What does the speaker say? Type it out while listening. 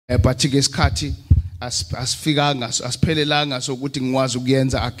but isikhathi asifikanga asiphelelanga sokuthi ngikwazi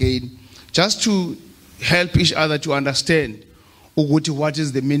ukuyenza again, just to help each other to understand ukuthi what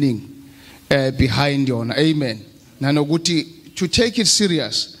is the meaning behind yona. Amen. Nanokuthi to take it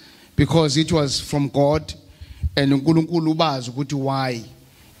serious because it was from God and uNkulunkulu ubazi ukuthi why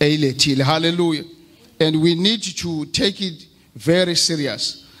eyilethile. Hallelujah. And we need to take it very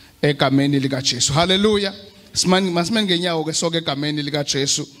serious egameni lika Jesu. Hallelujah. Masimene ngenyawo ke sonke egameni lika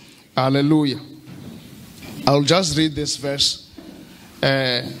Jesu. Hallelujah. I'll just read this verse.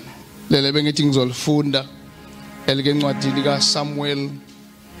 Lele bengithi ngizolifunda elike encwadini lika Samuel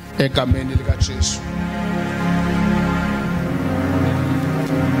egameni lika Jesu.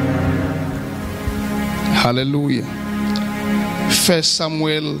 Hallelujah. 1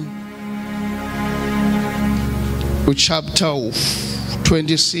 Samuel chapter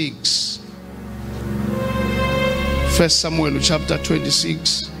 26. 1 Samuel chapter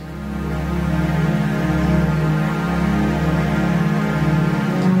 26.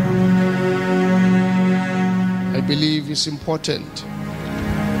 I believe it's important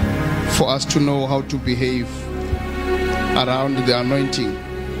for us to know how to behave around the anointing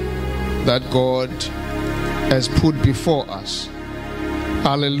that God has put before us.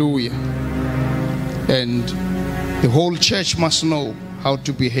 Hallelujah. And the whole church must know how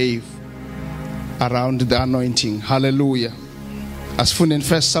to behave around the anointing. Hallelujah. As found in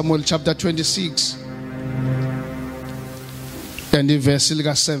 1 Samuel chapter 26 and in verse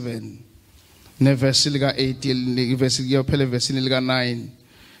 7. Verse 8, verse 9.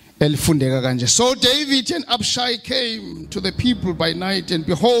 So David and Abishai came to the people by night, and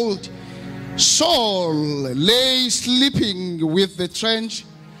behold, Saul lay sleeping within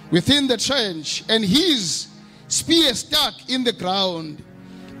the trench, and his spear stuck in the ground,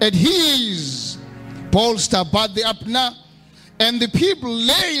 and his bolster but the Abner, and the people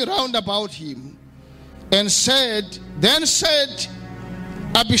lay round about him, and said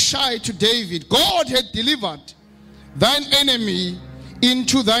Abishai to David, God had delivered thine enemy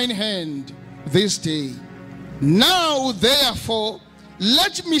into thine hand this day. Now therefore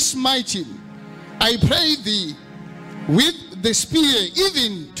let me smite him, I pray thee, with the spear,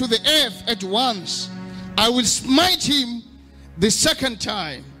 even to the earth at once. I will smite him the second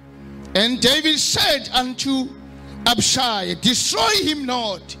time. And David said unto Abishai, destroy him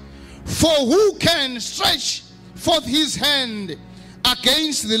not, for who can stretch forth his hand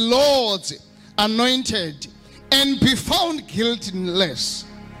against the Lord's anointed and be found guiltless?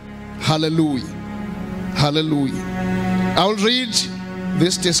 Hallelujah. Hallelujah. I'll read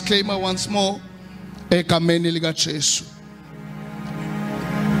this disclaimer once more. Egameni lika Jesu.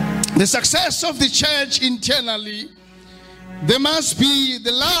 The success of the church internally, there must be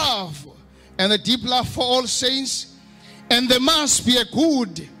the love and the deep love for all saints, and there must be a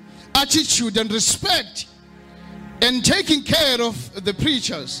good attitude and respect and taking care of the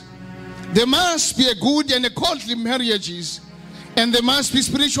preachers. There must be a good and a godly marriages, and there must be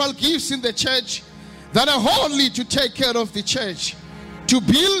spiritual gifts in the church that are holy to take care of the church, to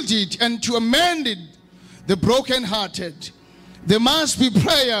build it and to amend it, the brokenhearted. There must be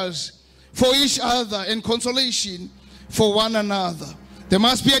prayers for each other and consolation for one another. There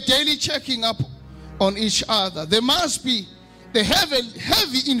must be a daily checking up on each other. There must be the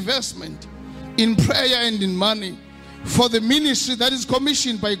heavy investment in prayer and in money for the ministry that is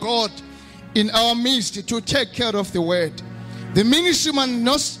commissioned by God in our midst to take care of the word. The ministry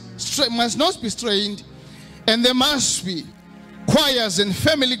must not be strained, and there must be choirs and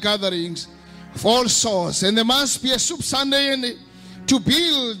family gatherings of all sorts, and there must be a soup Sunday to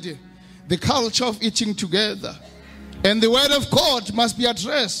build the culture of eating together. And the word of God must be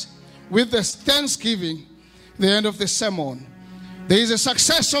addressed with the thanksgiving, the end of the sermon. There is a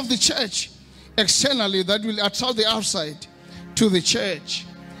success of the church externally that will attract the outside to the church.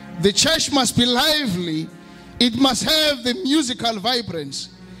 The church must be lively. It must have the musical vibrance.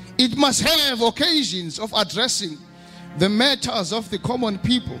 It must have occasions of addressing the matters of the common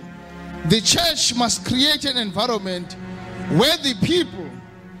people. The church must create an environment where the people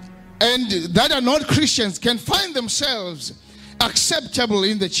and that are not Christians can find themselves acceptable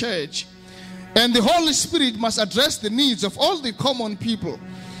in the church. And the Holy Spirit must address the needs of all the common people,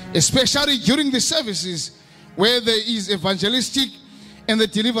 especially during the services where there is evangelistic and the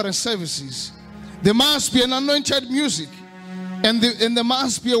deliverance services. There must be an anointed music, and there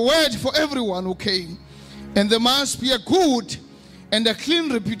must be a word for everyone who came. And there must be a good and a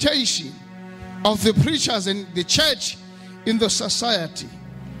clean reputation of the preachers and the church in the society.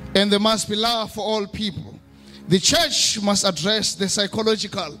 And there must be love for all people. The church must address the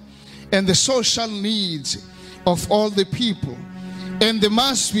psychological and the social needs of all the people. And there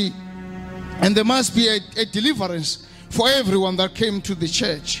must be a deliverance for everyone that came to the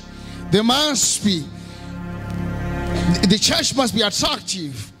church. The church must be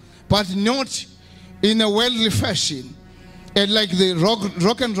attractive, but not in a worldly fashion, and like the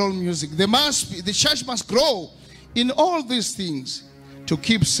rock and roll music. The church must grow in all these things to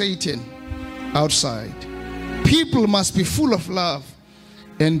keep Satan outside. People must be full of love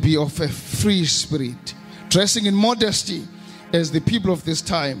and be of a free spirit, dressing in modesty as the people of this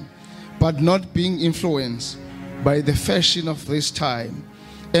time, but not being influenced by the fashion of this time.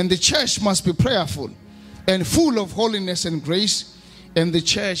 And the church must be prayerful and full of holiness and grace, and the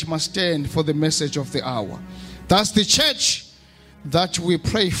church must stand for the message of the hour. That's the church that we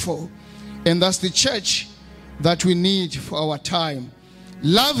pray for, and that's the church that we need for our time.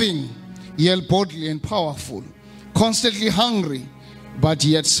 Loving, yet boldly and powerful, constantly hungry, but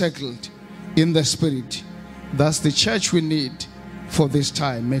yet settled in the spirit. That's the church we need for this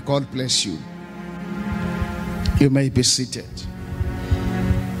time. May God bless you. You may be seated.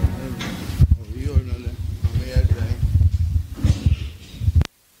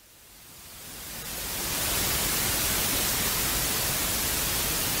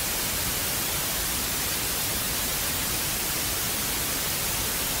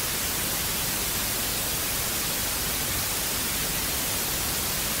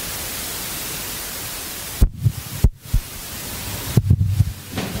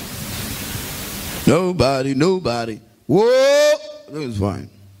 Nobody. Whoa, that was fine.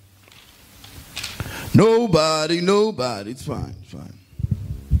 Nobody. It's fine.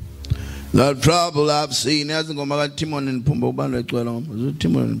 The trouble I've seen hasn't gone back. Timon and Pumbo.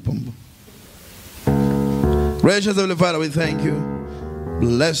 Gracious Heavenly Father, we thank you.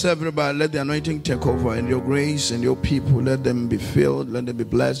 Bless everybody. Let the anointing take over, and your grace and your people, let them be filled, let them be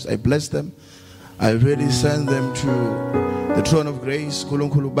blessed. I bless them. I really send them to the throne of grace. Oh,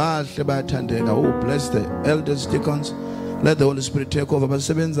 bless the elders, deacons. Let the Holy Spirit take over. The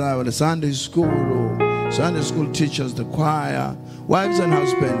Sunday school teachers, the choir, wives and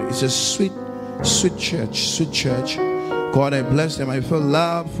husbands. It's a sweet church. God, I bless them. I feel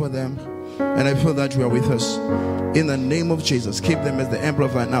love for them, and I feel that you are with us. In the name of Jesus, keep them as the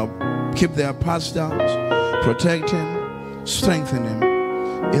amplifier now. Keep their pastors, protect him, strengthen him.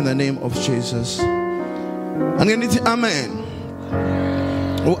 In the name of Jesus. I'm going to say amen.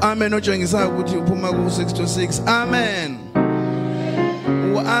 Oh, amen. 6 to 6. Amen.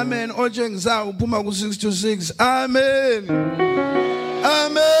 Oh, amen. 6 to 6. Amen.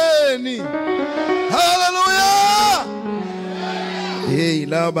 Amen. Hallelujah. Hey,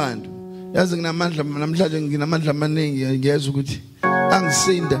 la bantu. Yazi nginamandla namhlanje nginamandla amaningi ngiyeza ukuthi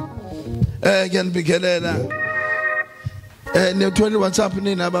angisinda. Ngiyanibikelela. Niyothola WhatsApp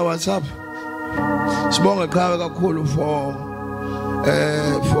nini aba WhatsApp. Sibonga qhawe kakhulu for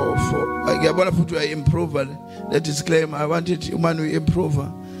ngiyabona futhi uyaimprove that disclaimer. I wanted umani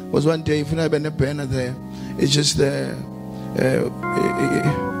uimprove was one day if I have a banner there. It's just it's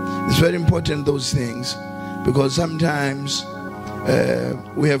very important, those things, because sometimes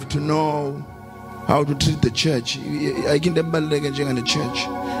we have to know how to treat the church. I can baluleke njengane church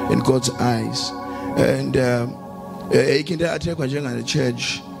in God's eyes, and I can attack njengane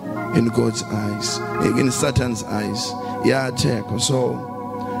church in God's eyes, in Satan's eyes. Yeah, attack. So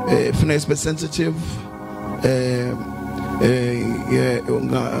if you be sensitive,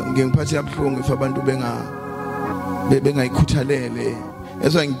 ngemphathi yabhlungu if abantu bengayikhuthalele.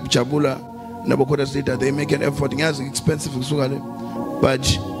 That's why ngijabula nabo chorus leader, they make an effort. Ngiyazi expensive kusuka le, but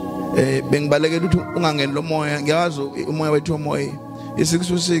bengibalekela ukuthi ungangeni lo moya. Ngiyazi umoya wethu omoya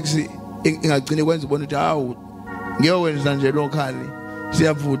i626 ingagcini kwenza ubona ukuthi hawu ngiyowenza nje locally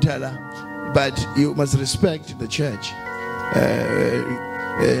siyavutha la, but you must respect the church.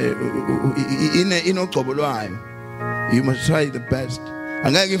 Inogcobo lwayo, you must try the best.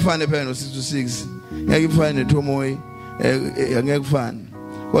 Angeke ifane phela no 6 to 6, ngeke ifane nethomoyi, angeke ifane,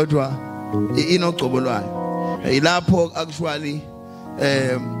 kodwa inogcobo lwayo. Ilapho actually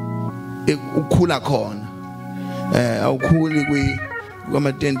ukhula khona. Awukhuli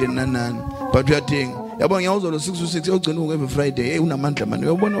kwamatende nanani, but uyadinga. Yabona ngiyawuzola 6 to 6 ogcina every Friday. Unamandla manje,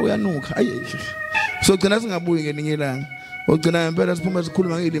 uyabona uyanuka. Ayi, so gcina singabuyi ngelinye ilanga. Ogcina impela siphuma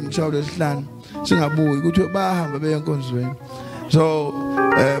sikhuluma ngilimi mshawulo esihlanu singabuyi ukuthi bahamba beye enkonzweni. So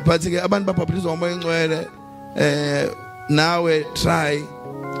but ke abantu babhaptizwa ngomoya engcwele, nawe try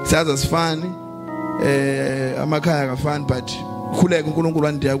saza sifani, amakhaya kafani, but khuleka uNkulunkulu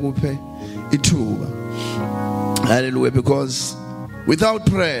wandiya kuphe ithuba. Hallelujah. Because without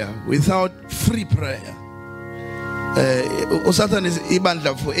prayer, without free prayer, Satan is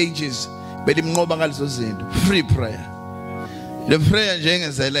ibandla for ages, but imnqoba ngalezo zinto. Free prayer. The prayer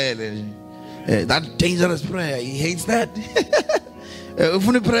njengezelele. That dangerous prayer, he hates that.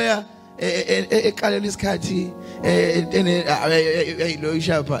 Ufuna prayer ekalela isikhathi lo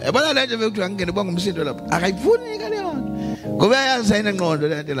ishapha. Yabona le nje bekuthiwa ngene bonga umsindo lapha. Akayifuni ikale yona. Ngoba yazi ayina ngqondo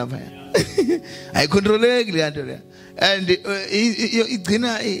le nto lapha. Ayicontroleki le nto le. And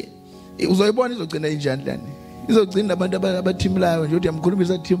igcina uzoyibona izogcina injani lana. Izogcina abantu abathimulayo nje uthi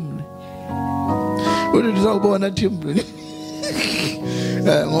yamkhulumisa thimule. Uthi uzawubona thimule.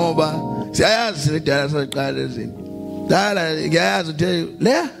 Ngoba siyayazi sidala saqala izinto. Dala ngiyayazi ukuthi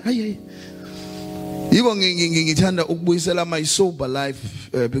le hayi. Yiko ngithanda ukubuyisela my sober life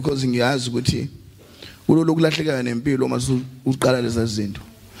because ngiyazi ukuthi ulolu kulahleka nempilo uma uqala lezi zinto.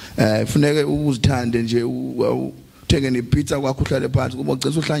 Kufuneka uzithande nje uthenge nepizza kwakho uhlale phansi kuba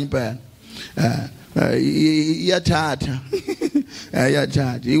ugcisa uhlanye impela. Iyathatha.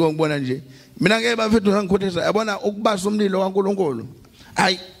 Iyathatha. Yiko ngibona nje mina ngeke bafethu ngikhotheza yabona ukubasa umlilo kaNkulunkulu.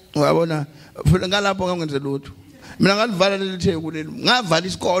 Hayi uyabona ngalapho ngangenze lutho. Mina ngalivala leli theku leli. Ngavala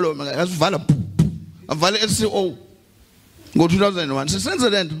isikolo ngasivala. Ngavala SCO. Ngo2001 sisenze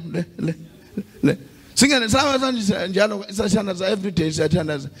lento le. Singene sama njalo isashana za every day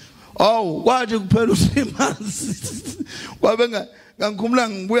siyathandaza. Oh, kwathi kuphela usimanzi. Kwabe ngikhumula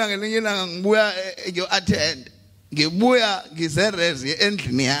ngibuya ngelinye ilanga ngibuya ngiyo-attend. Ngibuya ngizerezi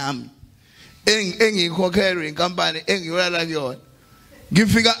endlini yami. Engikhokhelwe inkampani engiyolala kuyona.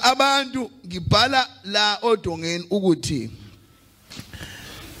 Ngifika abantu ngibhala la odongeni ukuthi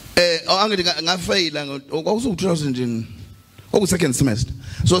angithi ngafeyila kwakusu2000 second semester.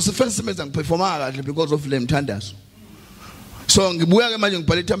 So first semester ngiperforma kahle because of le mthandazo. So ngibuya ke manje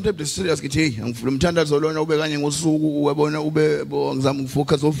ngibhala timetable serious ngithi hey ngifuna umthandazo lona ube kanye ngosuku uyabona ube ngizama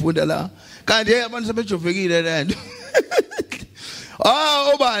ukufocus ofunda la. Kanti hey abantu sebejovekile lento.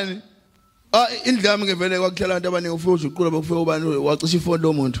 Obani indlami ngevele kwakuhlala abantu abaningi ufuna uqula bakufika ubani wacisha ifoni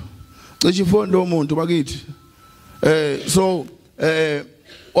lomuntu. Cisha ifoni lomuntu bakithi. So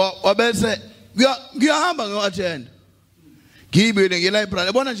wabese ngiyahamba ngiyo-attend. Ngiyibele nge-library.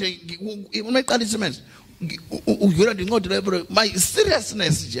 Yabona nje uma iqala isemester uyula incwadi library my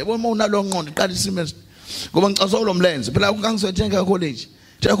seriousness nje yabona unalo ngqondo iqala isemester. Ngoba ngicaswa kulo mlenze phela kangisethenga college.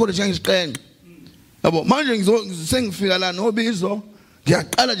 Thenga college ngisiqenqe. Yabo manje sengifika la nobizo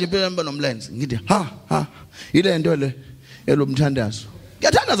ngiyaqala nje phela mba nomlenze ngithi ha ile nto le elomthandazo.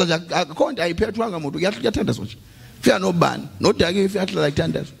 Ngiyathandaza nje akho nto ayiphethwanga umuntu uyathandaza nje. Fika nobani nodaki fika hlala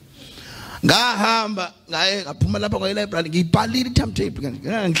ithandazo. Ngahamba ngaye ngaphuma lapha kwa library ngiyibhalile timetable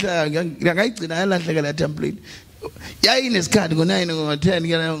ngiyayigcina yalahleka la template. Yayinesikhathi ngo9 ngo10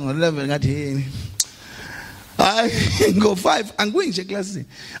 ngo11 ngathi yini. Hayi ngo5 angibuyi nje classini.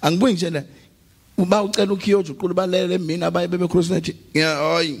 Angibuyi nje la uba ucela ukhiyoje uqulu balele mina abaye bebe crossnet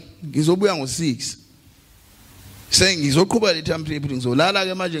hayi ngizobuya ngo6 sengizoqhubeka le timetable ngizolala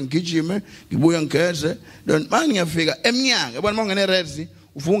ke manje ngigijime ngibuya ngigeze then manje ngiyafika eminyango yabona mangene reds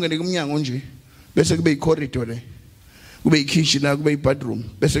ufunge nekumnyango nje bese kube icorridor le kube ikitchen la kube ibedroom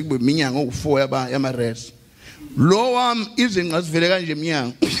bese kube iminyango u4 yama reds lo wami izinqa sivele kanje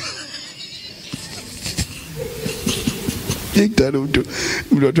eminyango ngidala umuntu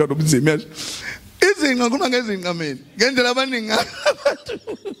uthanda ubunzima izinqa kuna ngezinqa mina ngendlela abaningi abantu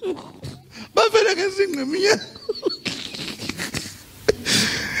bavele ngezinqa eminyango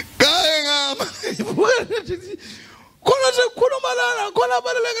kaye ngama khona sekukhuluma lana khona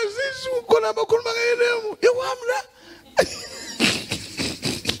abalela ngesisu khona abakhuluma ngelemu iwami la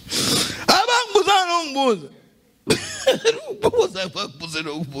abangibuzana ngibuza ubuza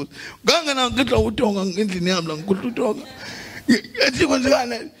nokubuza ngangena ngidla utonga ngendlini yami la ngikudla utonga ethi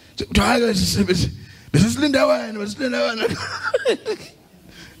kwenzekana hayi bese silinda wena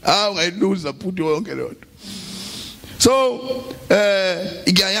ungayiluza futhi wonke lo nto. So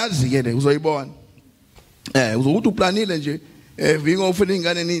ngiyayazi ke le uzoyibona uzokuthi uplanile nje vingo ufuna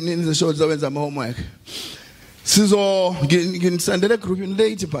ingane nizeshow zawenza ama homework nginisendele group in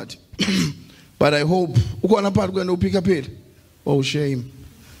late part but I hope ukhona part kwena upick up phela. Oh shame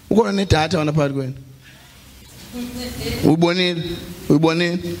ukhona nedata wana part kwena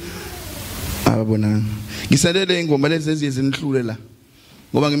uyibonile ababonana ngisendele ingoma lezi ezinihlule la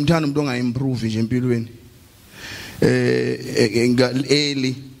ngoba ngimthanda umuntu ongaimprove nje empilweni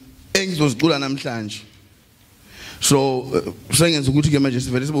eli engizozicula namhlanje. So sengenza ukuthi ke manje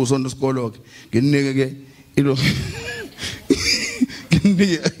sivele sibe usonto isikolo ke nginike ke ilo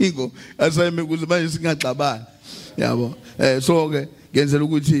nginike ingo asayime kuze manje singaxabani yabo. So ke ngenzela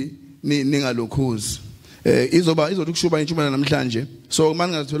ukuthi ningalokhuzi izothi kushuba intshumayelo namhlanje. So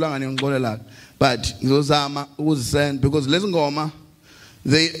manje ngazitholanga ngixolela but ngizozama ukuzisend because lezi ngoma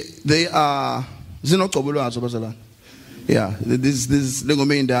they are zinogcobo lwazo bazalwane. Yeah, this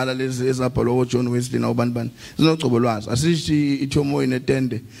lengoma indala lezi ezabhalwa John Wesley nawubani bani. Sinocebo lwazi. Asithi ithomo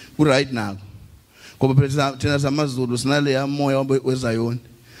inetende ku right now. Ngoba phela thina samaZulu sinale yamoya wezayoni.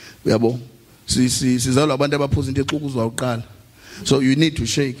 Uyabo? Sizalwa abantu abaphuza into exukuzwa uqala. So you need to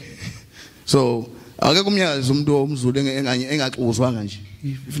shake. So akekho umnyazi umuntu omZulu engaxuzwanga nje.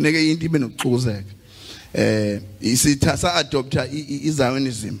 Ifuneke into ibe nokuxukuzeka. Isithatha adopter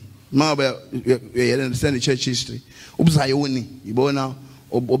iZionism. Maba you understand the church history. Ubuzayoni ibona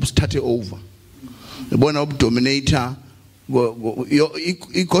obusithathe over. Ibona obdominator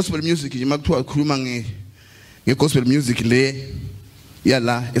i-gospel music nje makuthiwa khuluma nge-gospel music le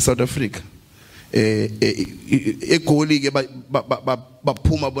yala eSouth Africa. Egoli ke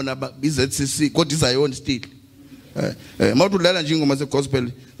baphuma bona iZCC kodwa iZion still. Mawudlala nje ingoma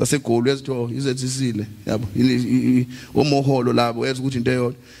ze-gospel zasegoli yazithiwa iZCC le yabo omoholo labo yazi ukuthi into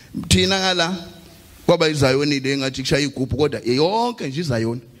eyodwa. Thina ngala kwaba iZion ile engathi kushaya igubhu kodwa yonke nje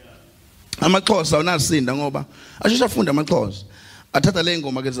iZion. AmaXhosa unasinda ngoba ashesha afunda amaXhosa athatha le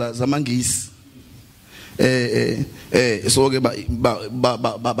ngoma ke zamangisi so ke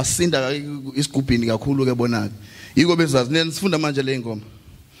basinda isigubhini kakhulu ke bonake yiko bezazi nesifunda manje le ngoma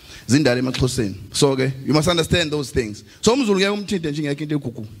zindala emaXhoseni. So ke you must understand those things. So umZulu ngeke umthinte nje ngeke into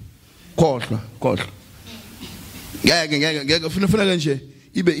egugu khohlwa ngeke ufuna nje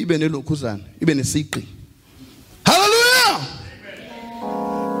ibe nelokhuzana ibe nesiqi. Hallelujah.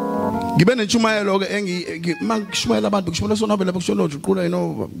 Ngibe nentshumayelo ke mangishumayela abantu ngishumayela sona phela bekusholojwe uqula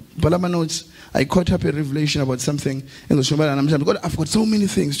bhala ama notes. I caught up a revelation about something engizoshumayela namhlanje because I've got so many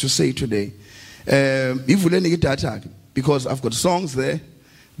things to say today. Ivuleni idatha because I've got songs there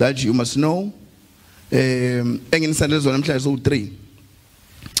that you must know. Enginisandele zona namhlanje so 3.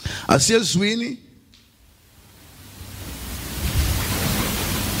 Asiyezwini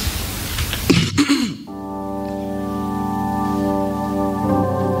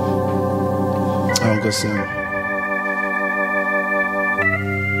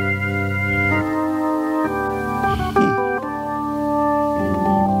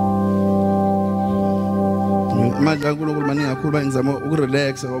manje kulokuthi maningi kakhulu bayenzama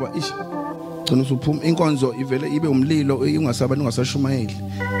ukurelaxa ngoba ish gcina usuphuma inkonzo ivele ibe umlilo ungasabani ungasashumayeli.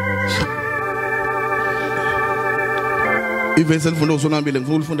 Even selifunda usonambile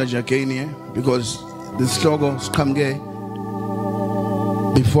ngifuna ukufunda nje again because this struggle siqhamuke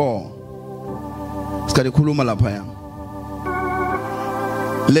before sikade khuluma lapha ya.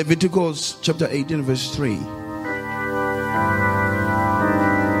 Leviticus chapter 18 verse 3.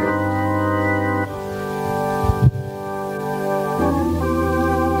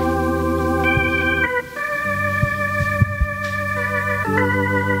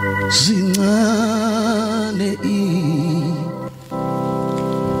 Zincane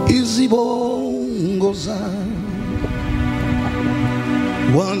izibongo zami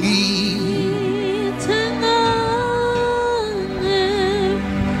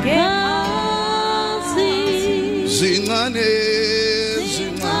zincane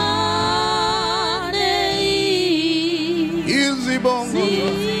izibongo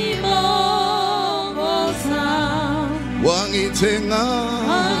zami wangithenga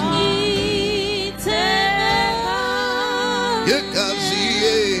wangithenga ngegazi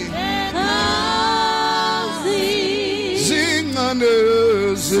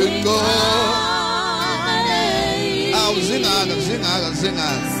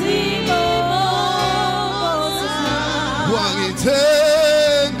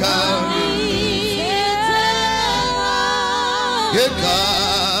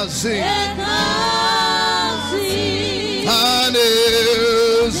wangithenga zincane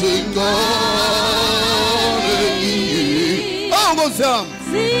izibongo zami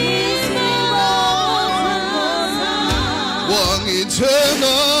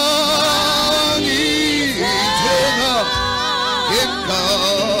wangithenga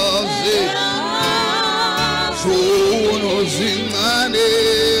zincane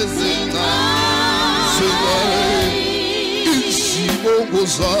izibongo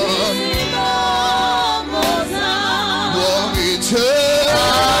zami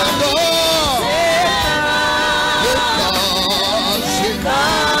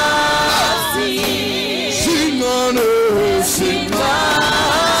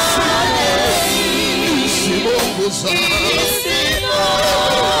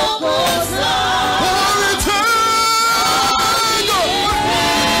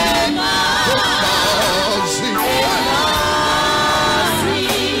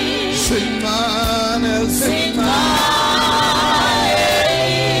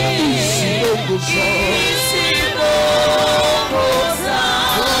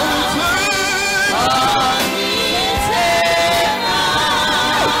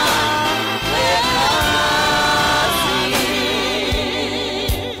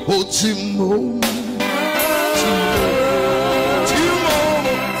Chimo.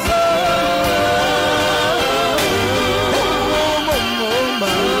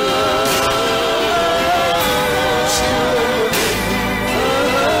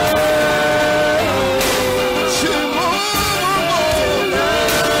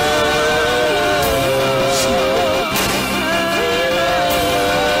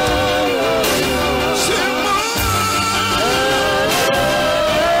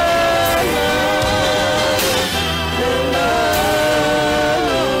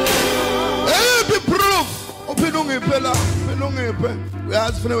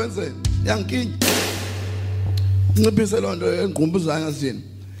 Uyazi funa wenzeni yankinyi nciphise lonto engqumbuzana sini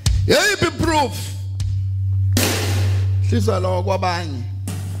yeyiphi proof hlisa lo kwabanye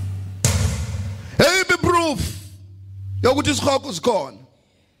yeyiphi proof yokuthi isikhoko sikhona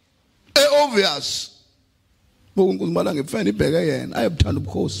obvious bokunkuzimala ngefana ibheke yena ayebuthanda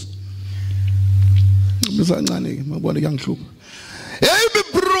ubukhosi nciphisa kancane ke mabona kuyangihlupha yeyiphi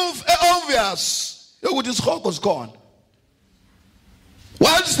proof obvious yokuthi isikhoko sikhona.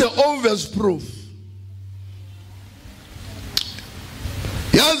 What's the obvious proof?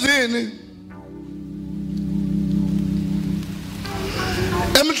 Yazini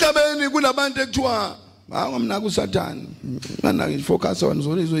emhlabeni kunabantu ekuthiwa ngomna kuSathane mana ngifocus on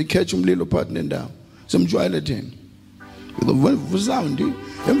zona izoyicatch umlilo phakathi nendawo semjwayeletheni sound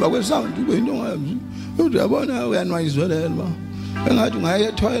emva kwesound kube into ngayazi uthi yabona uyanwayizwelela ba engathi ungaya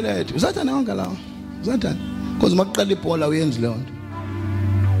etoilet uSathane wonke lawo uSathane because maqala ibhola uyenza leyo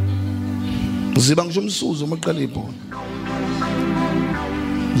nto ziba ngisho umsuzo maqala ibhola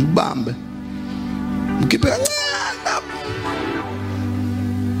zibambe ngikhiphe kancane lapho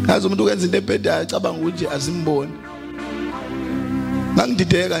yazi umuntu uyenza into ebhedayo acabanga ukuthi azimboni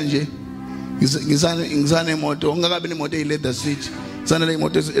ngangidideka nje ngisane imoto ngakabe nemoto eyileather seat sana le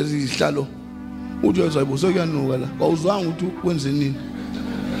imoto ezihlalo uthi uyayibuso kuyanuka la awuzwanga ukuthi wenze nini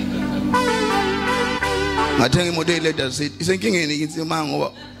ngathenga imoto eyileather seat isenkingeni kithi manje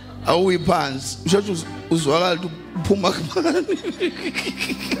ngoba awuyiphansi usho uzwakala ukuthi uphuma kancane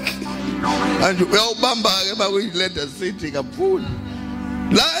manje uyawubamba ke bakuyileather seat kaphula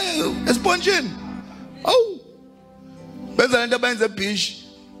la esponjini awu benza lento abayenza ebeach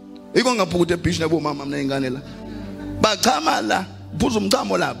iko ngaphukuthe ebeach nabo mama mina ingane la bachama la phuza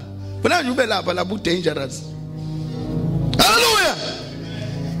umchamo lapha funa nje ube lapha lapha dangerous. Hallelujah.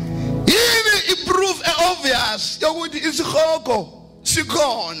 Yini iproof obvious yokuthi isikhoko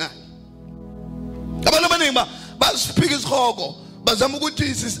sikhona. Abantu abaningi basipika isikhoko bazama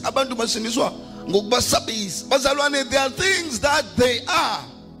ukuthi abantu basiniswa ngokubasabisa bazalwane. There are things that they are.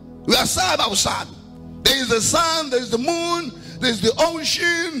 We are saba usabi. There is the sun, there is the moon, there is the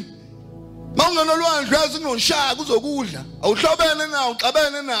ocean. Mawunganolwandle yazi kunoshaka uzokudla awuhlobene nawo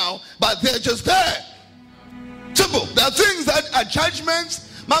uxabene nawo, but they're just there. Simple. There are things that are judgments.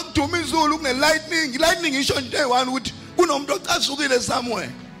 Makuduma izulu kune lightning isho nje one ukuthi kunomuntu ocasukile somewhere.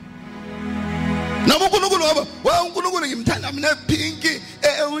 Noma uNkulunkulu ngoba uNkulunkulu ngimthanda mina pinki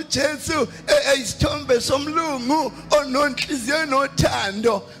uJesu isithombe somlungu ononhliziyo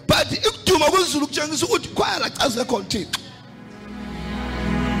nothando, but ikuduma kwezulu kutshengisa ukuthi kwala chaze khona uThixo.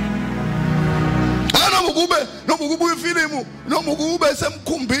 Noma kube ifilimu noma kube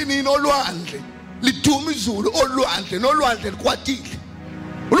semkhumbini nolwandle liduma izulu olwandle nolwandle likwatile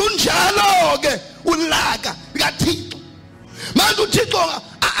lunjalo ke ulaka likaThixo. Manje uThixo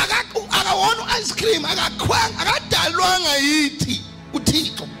akawona ice cream akakhwanga akadalwanga yithi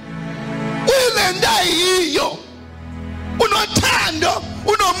uThixo uyilenda yiyo unothando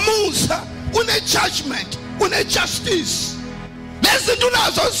unomusa une-judgment une-justice lezinto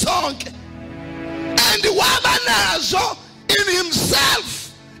unazo zonke and waba nazo in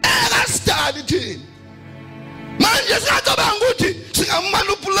himself akastadi thina. Manje singacabanga ukuthi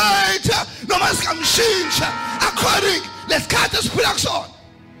singamanipulate noma singamshintsha according lesikhathi esiphila kusona.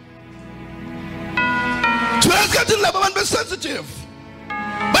 Twesikhathi labo abantu besensitive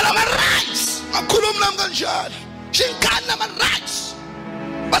banama-rights akhuluma nami kanjalo shingani nama-rights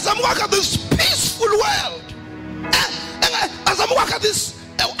bazama ukwakha this peaceful world bazama ukwakha this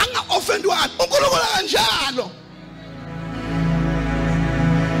anga-offendwani uNkulunkulu kanjalo.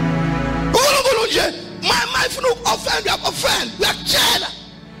 uNkulunkulu nje mayifuna uku-offend uyaku-offend uyakutshela.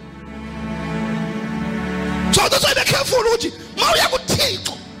 So that's why be careful ukuthi ma uya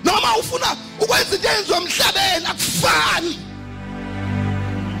kuThixo noma ufuna ukwenza into enziwa emhlabeni akufani.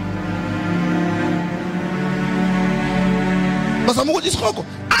 Bazama ukuthi isikhoko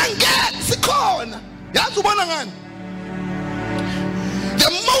angeke sikhona. Yazi ubona ngani? The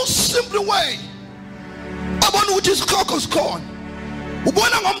most simple way abona ukuthi isikhoko sikhona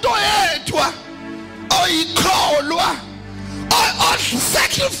ubona ngomuntu oyedwa oyikholwa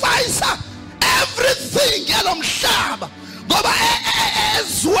sacrifice everything yalomhlaba ngoba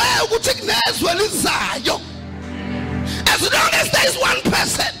ezwe ukuthi kunezwe lizayo. As long as there is one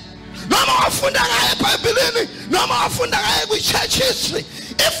person, noma wafunda ngaye eBhayibhelini noma wafunda ngaye kwi-church history,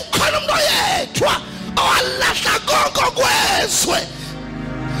 if khona umuntu oyedwa owalahla konke kwezwe,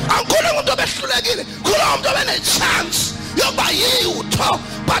 angikhona umuntu obehlulekile, khona umuntu obenechance yokuba yitho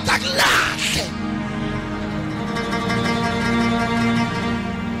but akulahle.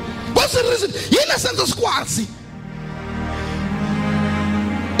 What's the reason? Yena senza sikwazi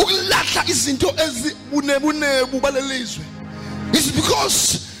ukulahla izinto ezibunebunebu balelizwe. It's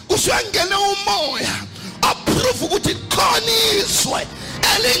because kusengene umoya approve ukuthi khona izwe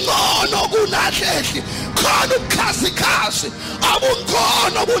elingcono kunahlehle, khona ubukhazikhazi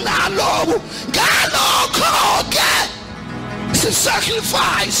abungcono kunalobu. Ngalokho ke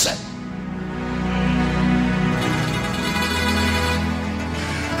sacrifice.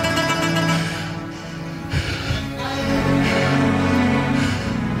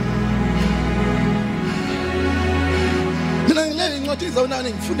 Mina nginencwadi ezawunana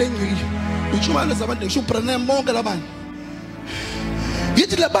ngifunde ngishumana zabantu ngishubhrana bonke labantu.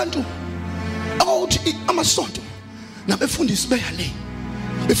 Yithi labantu awuthi amasonto nabefundisi beyale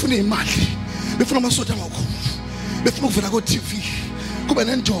befuna imali, befuna amasonto amakhulu, befuna ukuvela ku TV kube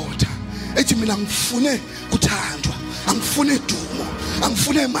nendoda ethi mina ngifune kuthandwa, angifune dumo,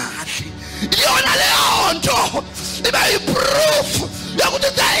 angifune imali. Iyona leyo nto ibe yiproof yokuthi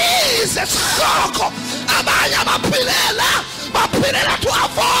there is a struggle. Abanye baphilela to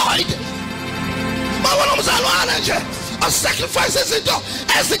avoid. Bawona umzalwana nje sacrifice izinto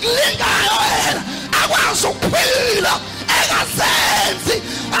ezikulingayo wena akwazi ukuphila engazenzi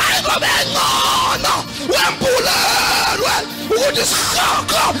ayikobe ngcono wempulelwe ukuthi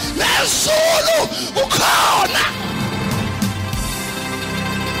sihloko nezulu ukhona.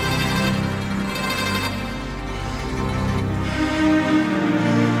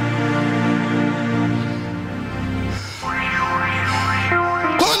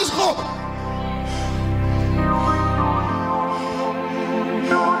 Khona isihloko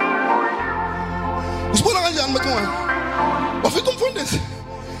usibona kanjani maqhawe? Bafika umfundisi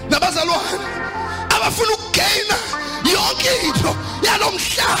nabazalwane abafuna ukugaina yonke into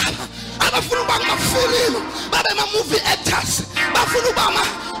yalomhlaba, abafuna ukuba ngumafilimu, babe ma-movie actors, bafuna ukuba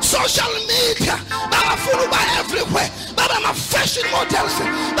ama-social media, bafuna ukuba everywhere, babe ama-fashion models,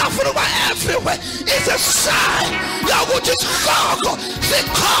 bafuna ukuba everywhere. It's a sign yokuthi isihloko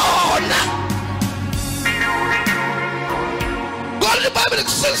sikhona. Kodwa iBhayibheli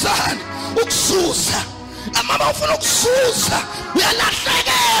kusizana ukuzuza. Amama ufuna ukuzuza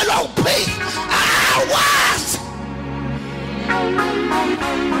uyalahlekelwa uphila awazi.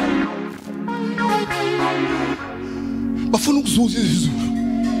 Bafuna ukuzuza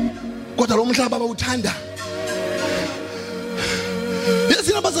izizulu kodwa lo mhlaba bawuthanda.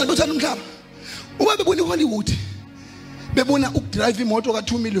 Yezina abazali bathanda umhlaba. Uma bebona iHollywood, bebona ukudrive imoto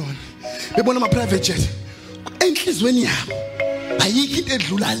ka2 million, bebona ama private jet, enhlizweni yabo ayikho into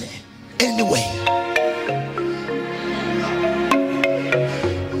edlula le. Anyway,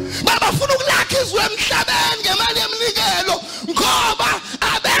 babafuna ukulakha izwe emhlabeni ngemali yeminikelo ngoba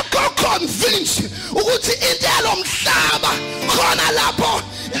abekho convinced ukuthi into yalomhlaba khona lapho.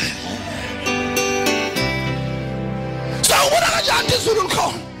 So ubona kanjani izulu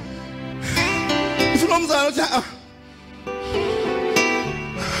likhona? Ifuna umzala uthi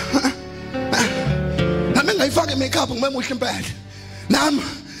nami ngayifaka makeup ngibe muhle impela. Nami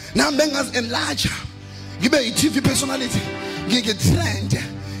bengazi enlarge ngibe yi-TV personality, ngitrend,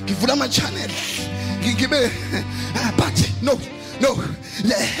 ngivula ama-channel, ngibe but no,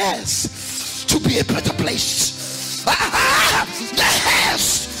 there has to be a better place. There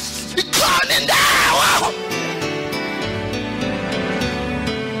has ikhona indawo.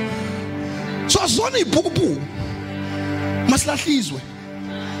 So zona ibhukubu masilahlizwe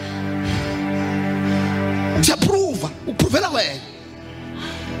siyaprova ukuprovela wena.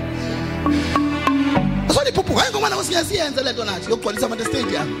 Asoni phuphu hayi ngomana osiyayenza lento nathi yokugcwalisa abantu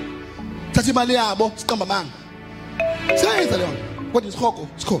stadium. Thatha imali yabo siqamba manga. Siyayenza leyo. Kodwa isikhoko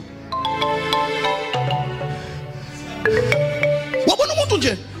sikhona. Wabona umuntu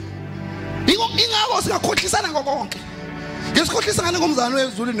nje ingako singakhohlisana konke. Ngesikhohlisa ngane ngomzana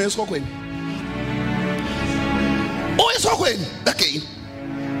wezulu nesikhokhweni. Oyesikhokweni again.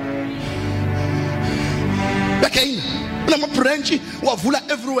 Unama branch wavula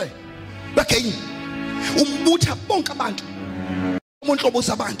everywhere. Again. Umbutha bonke abantu. Umuntu lobo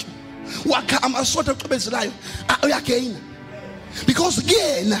sabantu. Wakha amasonto aqhubezelayo uyagaina. Because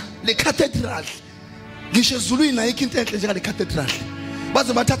again, the cathedral, ngisho ezulwini ayikho into enhle njengale cathedral.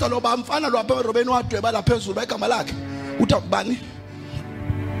 Baze bathatha lo bamfana lo apha eRobeni wadweba la phezulu bayigama lakhe. Utabani?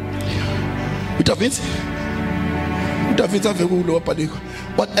 Utavince ave kulo wabhaliko.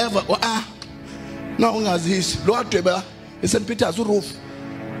 Whatever. Na ungazisi lo wadweba eSt Peter's uroof.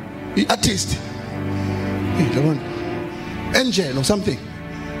 I-artist. Angel or something.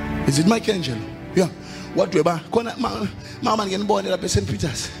 Is it Mike Angel? Yeah. Wadweba khona mama ngenibone lapha eSt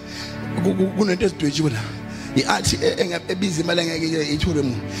Peter's. Kunento ezidwetshiwe la. I-art ebiza imali engeke ithule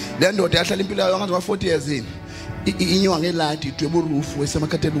mu. Le ndoda yahlala impilo yayo ngathi 40 years ini. Inywa ngeladi idweba uroof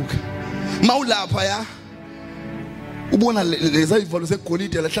wesemakateluka. Mawulapha ya ubona leza ivalo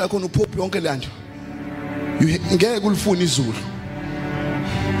segolide lahlala khona uPope yonke lanto. Ngeke kulifuna izulu.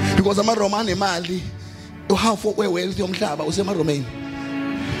 Because amaRoma anemali, half wealth yomhlaba usemaRomeni.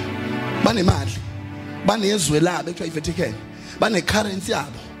 Banemali. Banezwe labo ekuthiwa iVatican. Bane currency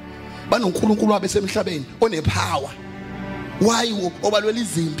yabo. Banonkulunkulu wabo esemhlabeni onepower. Why obalwela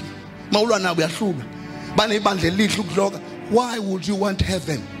izimpi? Mawulwa nabo uyahluka. Banebandla elihle ukudloka. Why would you want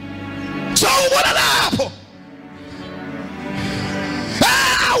heaven? So ubona lapho.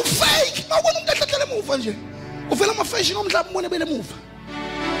 Fake. Awubona umuntu ehlahlele emuva nje. Uvela ama fashion omhlaba umbone bele emuva.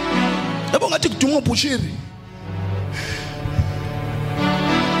 Yabo ngathi kuduma ubushiri.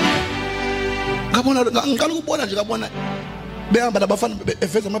 Ngicela ukubona nje ngabona behamba labafana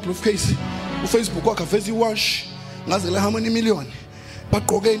beveza ama briefcase uFacebook wakhe aveza iwash ngaze la how many million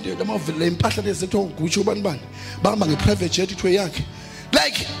bagqoke into lamavile impahla lezi ethiwa Gucci ubani bahamba ngeprivate jet ithiwe yakhe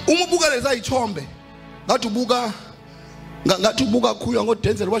like uma ubuka lezi ayithombe ngathi ubuka khuya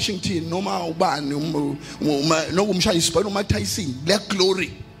ngoDenzel Washington noma ubani nokumshaya isibani uMike Tyson Black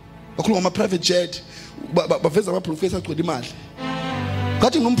Glory bakhuluma ama private jet baveza ama professor agcwele imali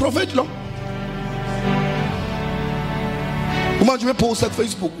ngathi ngumprofeti lo umanje beposta ku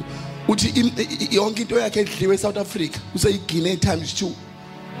Facebook uthi yonke into yakhe edliwe eSouth Africa useyigine times 2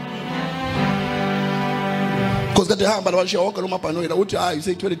 because kade hamba labashiya wonke lo mabhanoyela uthi hayi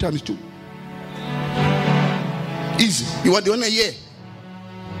usey 20 times 2 easy you want on a year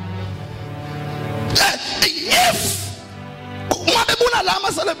if ungabebona la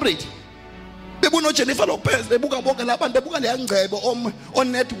ama celebrate bebona Jennifer Lopez bebuka bonke labantu bebuka leyangcebo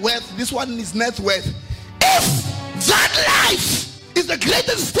on net worth this one is net worth if that life is the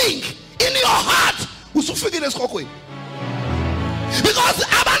greatest thing in your heart usufikile esikhokweni because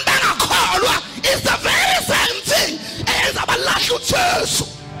abantu bangakholwa is the very same thing as abalahla uJesu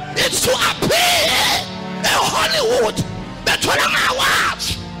it's to appear Hollywood bethola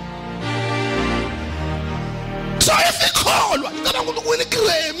ngawatch so if ikholwa ngicabanga ukuthi win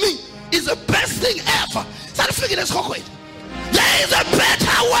Grammy is the best thing ever salifikile esikhokweni. There is a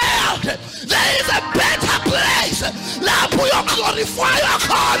better world. There is a better place. Lapho you glorify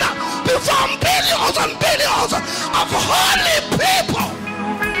khona before billions and billions of holy people.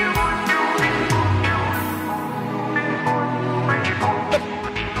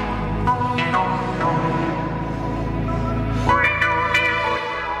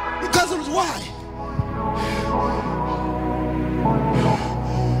 Because why?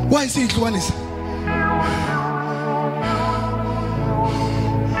 Why is it one is?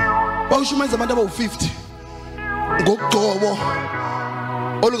 Bawushumayeza abantu aba50 ngokugcobo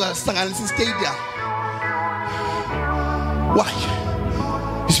olungasanganisa stadium. Why?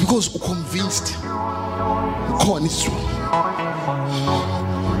 It's because you're convinced ukhona isizwe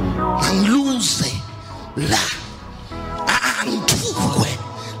angiluze la angithukwe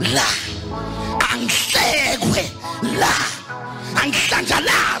la angihlekwe la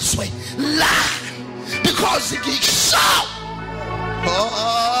angihlanjalazwe la because ngikho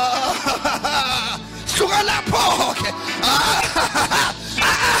suka lapho ke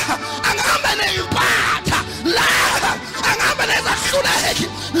angabe nempatha la angabe nezahluleki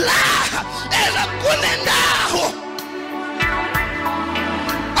la ela kunendawo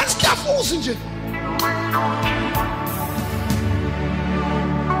asikafusi nje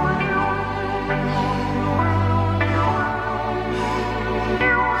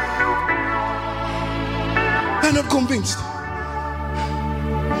I'm not convinced.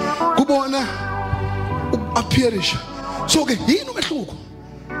 Kubona appearisha so ke yini umehluko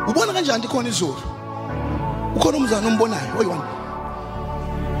ubona kanjani ikhona izulu ukhona umzana ombonayo oyi1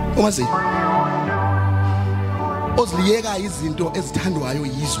 umazi oziliyeka izinto ezithandwayo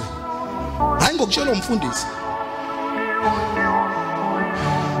yizwe hayi ngokutshela umfundisi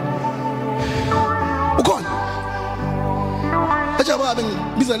ukhona ajababe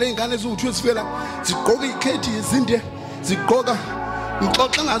biza le ingane eziwu2 ezifela zigqoka ikhethi izinde zigqoka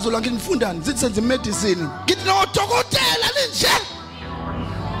ngixoxa ngazo la ngifundani sithi senze medicine ngithi no dokotela linje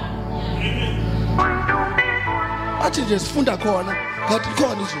athi nje sifunda khona ngathi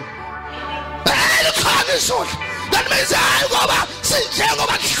khona nje khona isona that means hayi ngoba sinje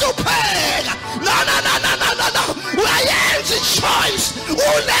ngoba kuhlupheka no uyayenza choice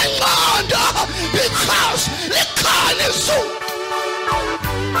unengqondo because likhona izulu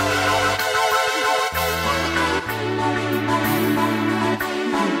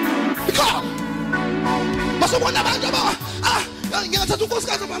masubona abantu ngiyathatha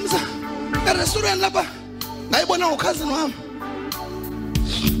unkosikazi bamisa e-restaurant lapha ngayibona ukhazini wami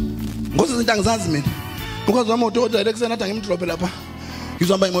ngoze izinto angizazi mina ukwazi wami udokotela ekuseni athi ngimdrope lapha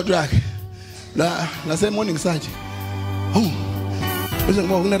ngizohamba imoto yakhe la morning side bese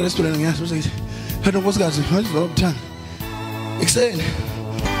ngiba kune restaurant ngiyazi bese ngithi hayi unkosikazi ngizobthanga ekuseni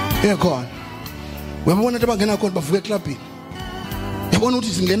ekhona uyabona ukuthi abangena khona bavuka eclubini yabona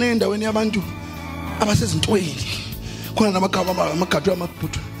ukuthi singena endaweni yabantu abasezintweni khona namagaba amagadu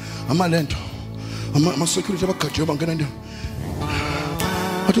amabhudu amalento ama-security abagadiwe bangena nto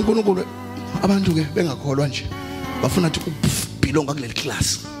athi uNkulunkulu abantu ke bengakholwa nje bafuna ukuthi ubhilonga kuleli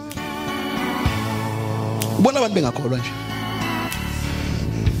class ubona abantu bengakholwa nje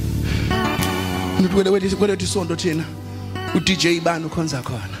kwelethi isonto thina uDJ bani ukhonza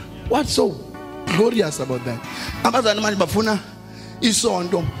khona what's so glorious about that abazali manje bafuna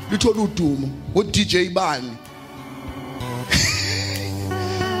isonto lithola udumo uDJ bani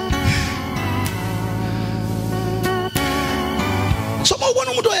so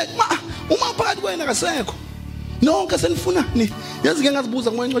mawubona umuntu uma phakathi kwena kasekho nonke senifuna ni yazi ke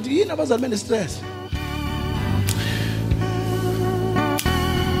ngazibuza ngoba incwadi yini abazali bene stress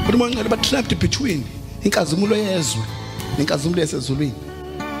kodwa manje ba trapped between inkazimulo yezwe nenkazimulo yasezulwini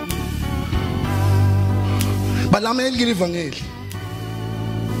balamela ngilivangeli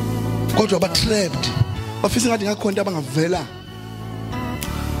kodwa ba trapped bafisa ngathi ngakhona abangavela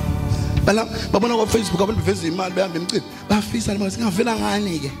babona ku Facebook abantu beveza imali behamba emcimbi bafisa noma singavela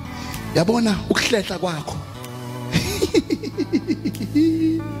ngani ke yabona ukuhlehla kwakho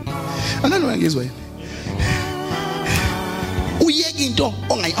anani ngizwe uyeke into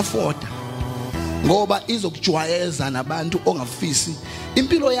ongayi-afforda ngoba izokujwayeza nabantu ongafisi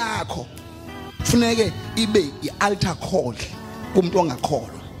impilo yakho kufuneke ibe i-altar call kumuntu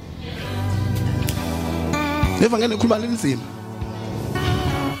ongakholwa neva ngene khuluma lenzima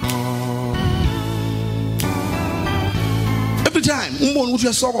every time umbona ukuthi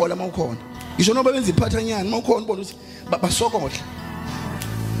uyasokola mawukhona ngisho noba benza iphathanyana mawukhona ubona ukuthi basokola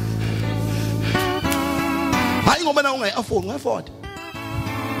hayi ngoba na ungayi-afford ungayi-afford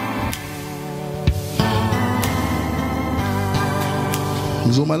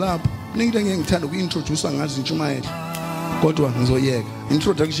ngizoma lapho ningi ngeke ngithanda uku-introduce ngazi intshumayelo kodwa ngizoyeka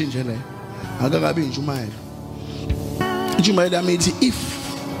introduction nje leyo akakabi intshumayelo intshumayelo yami ithi if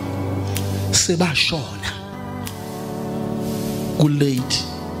Sebeshona kulate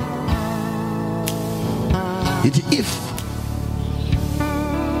ithi if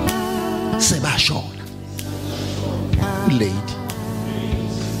Sebeshona kulate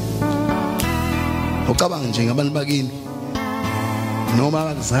ucabanga nje ngabantu bakini noma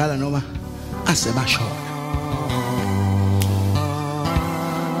abazala noma asebashona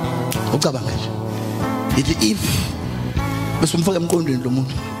ucabanga nje ithi if bese umfaka emqondweni lo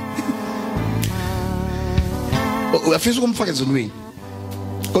muntu uyafisa ukumfaka ezulwini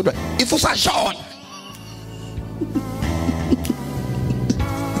kodwa if usashona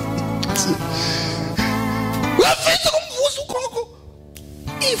uyafisa ukumvusa ukhokho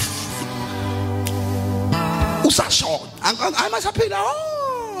if usashona ayemasaphila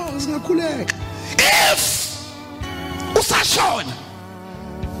singakhuleka if usashona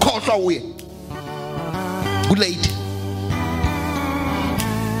khohlwa uye kulate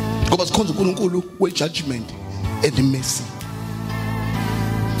ngoba sikhonza uNkulunkulu we-judgment and mercy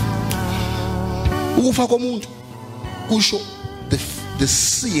ukufa komuntu kusho the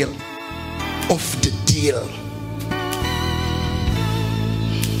seal of the deal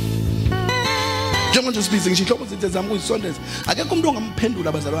njengoba sibize ngisho inhlobo zethu zami kuyisondeza akekho umuntu ongamphendula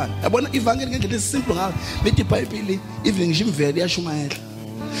abazalwane yabona ivangeli ngendlela esimple ngayo bethi iBhayibheli even ngisho imvelo iyashumayela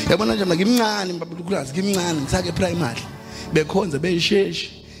yabona nje ngimncane mbabulukhulazi ngimncane ngisake primary bekhonza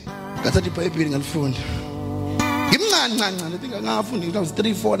beyisheshi ngathatha iBhayibheli ngalifunda ngimncane ncane think ngafunda ngithawu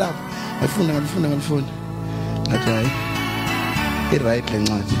 3-4 lapho ngifunda ngathi hayi i-right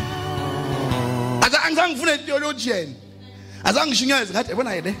lencwadi azange ngifune theologian azange ngishinyeze ngathi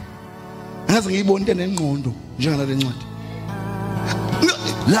yabona yile angaze ngiyibone into enengqondo njengala lencwadi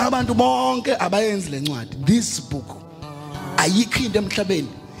la bantu bonke abayenzi lencwadi this book ayikho into emhlabeni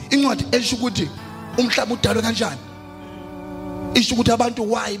incwadi esho ukuthi umhlaba udalwe kanjani, isho ukuthi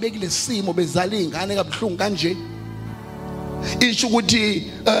abantu why bekule simo bezala izingane kabuhlungu kanje, isho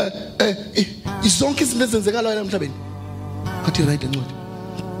ukuthi izonke izinto ezenzekalayo emhlabeni kathi right encwadi,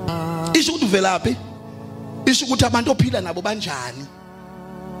 isho ukuthi uvelaphi, isho ukuthi abantu ophila nabo banjani.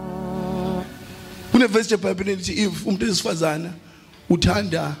 Kuneverse eBhayibhelini lithi if umuntu esifazana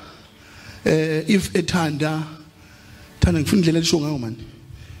uthanda if ethanda ngifuna indlela elisho ngayo manje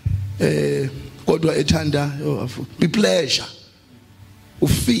kodwa ethanda be pleasure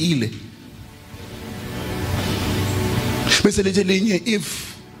ufile bese lithi linye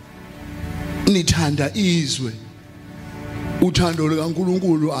if nithanda izwe uthando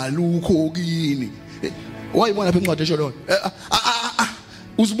likaNkulunkulu alukho kini. Wayibona lapha encwadi esho lona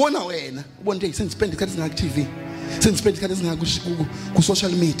uzibona wena ubona ukuthi sengispend isikhathi singaka TV, sengispend isikhathi singaka ku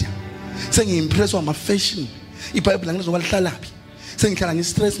social media, sengiimpressed ama fashion, iBhayibheli ngizoba lihlalapi, sengihlala ngi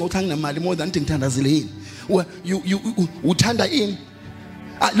stress ngokuthi anginamali more than ngithandazile yini. Uthanda ini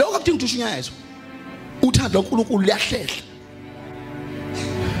lokho akuthi ngithushunyayezwa uthanda uNkulunkulu liyahlehla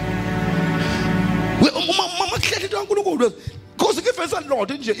mama kuhlehla into kaNkulunkulu because if a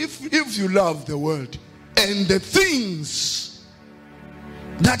lot if you love the world and the things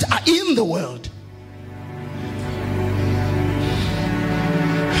that are in the world,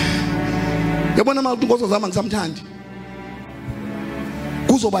 yabona mawuthi inkosi zama ngisamthandi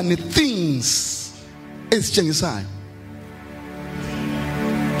kuzoba ne things ezitshengisayo.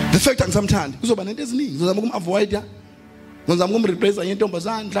 The fact angisamthandi kuzoba nento eziningi ngizama ukumavoida, ngizama ukumreplace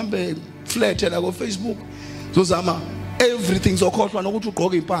intombazana mhlambe flat la ku Facebook, ngizama everything zokhohlwa nokuthi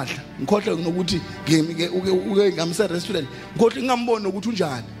ugqoke impahla, ngikhohle nokuthi uke ngamse restaurant, ngikhohle ngambone ukuthi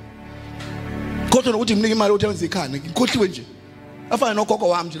unjani, ngikhohle nokuthi ngimnika imali ukuthi enze ikhana, ngikhohliwe nje afana nogogo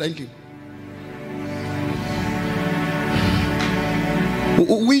wami nje la endlini.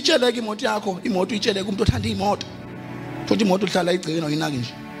 Uyitsheleke imoto yakho, imoto uyitsheleke umuntu othanda imoto, futhi imoto uhlala igcikeni oyinaki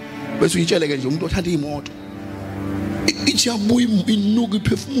nje bese uyitsheleke nje umuntu othanda imoto ithi yabuya inuka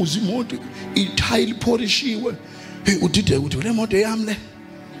iphefumuza imoto ithayili polishiwe. Hey udide ukuthi le moto yami le,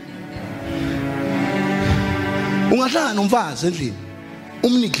 ungahlala nomfazi endlini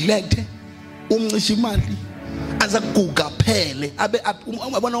umneglect umncisha imali azakuguga phele abe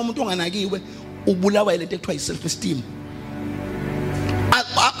abona umuntu onganakiwe ubulawa ile nto ekuthiwa self esteem,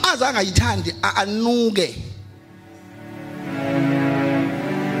 azange ayithandi anuke.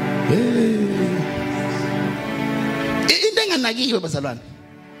 Into enganakiwe bazalwane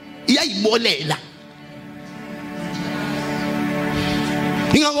iyayibolela.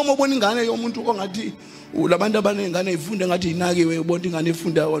 Ingakho ubona ingane yomuntu ongathi labantu abanengane ifunde ngathi inakiwe, ubona ingane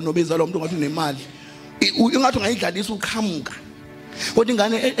ifunda nobezalwa umuntu ongathi unemali, ingathi ungayidlalisa ukhamuka. Kodwa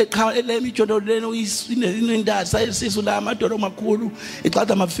ingane elemijodo lena uyinendaza esisu la amadolo amakhulu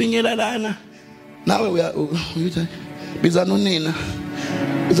ixatha amafinyela lana, nawe uyathi biza nonina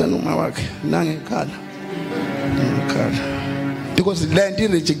biza noma wakhe nange ekhala because land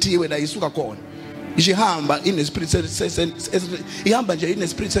irejectiwe la isuka khona. Ishihamba in the spirit ihamba nje in the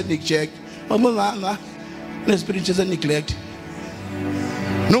spirit reject mabonganga in the spirit neglect.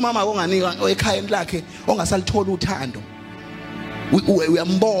 Nomama onganika ekhaya lakhe ongasalithola uthando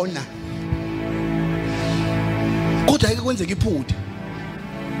uyambona kodwa ayike kwenzeka iphutha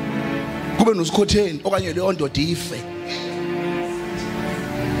kube nosikhotheni okanye leyo ndoda ife.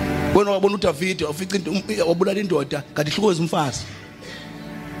 Wena wabona uDavid wafica into wabulala indoda kanti ihlukoza umfazi,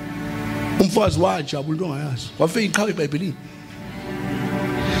 umfazi wajabula into ongayazi wafika iqhawe eBhayibhelini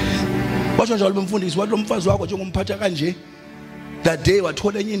washo njalo bemfundisi wathi lo mfazi wakho njengomphatha kanje that day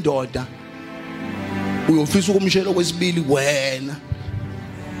wathola enye indoda uyofisa ukumshela okwesibili wena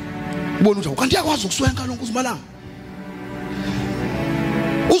ubona ukuthi kanti yakwazi ukuswenka lonke uzimalanga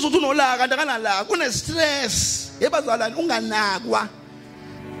uzothi unolaka kanti akanalaka une stress ebazalwane unganakwa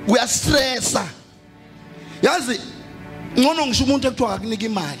uyastressa. Yazi ngcono ngisho umuntu ekuthiwa akunika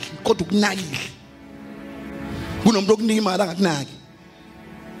imali kodwa ukunakile kunomuntu okunika imali angakunaki.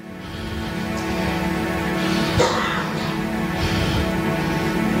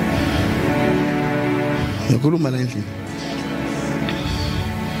 Yakhuluma la endlini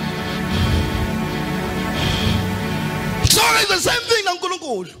so it's the same thing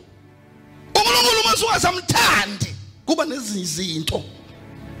naNkulunkulu. uNkulunkulu masuka samthandi kuba nezinto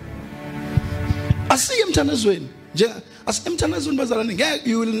asiye emthandazweni nje asemthandazweni bazalwane ngeke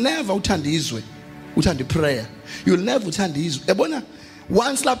you will never uthanda izwe uthanda prayer, you will never uthanda izwe. Yabona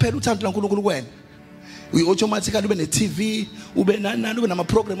once laphela uthando laNkulunkulu kwena we automatically ube ne TV ube nani ube nama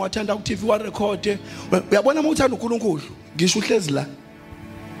program wathanda ku TV wa record. Uyabona uma uthanda uNkulunkulu ngisho uhlezi la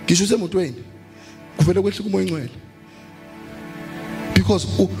ngisho usemotweni kuvele kwehlika umoya ingcwele because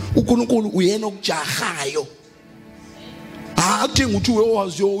uNkulunkulu uyena okujahayo. Akudingi ukuthi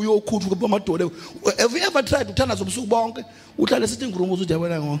uyowaziyo uyokhuthuka kwamadoda. Have you ever tried uthanda zobusuku bonke uhlale sithi ngikurumu uthi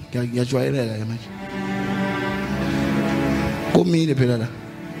yabona ngo ngiyajwayeleka ke manje. Komile phela la.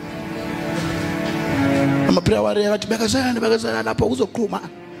 Ama prayer warrior bathi bekazana lapho kuzoqhuma.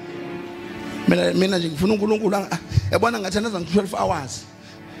 Mina nje ngifuna uNkulunkulu yabona ngathi angaza ngi12 hours.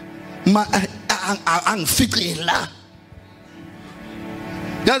 Angifici la.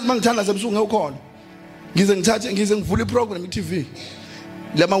 Yazi mangithanda sebusuku ngekukhona. Ngize ngivule iprogram iTV.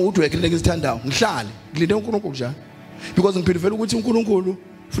 Lama woodwork ngizithandayo. Ngihlale ngilinde uNkulunkulu njalo. Because ngiphilifela ukuthi uNkulunkulu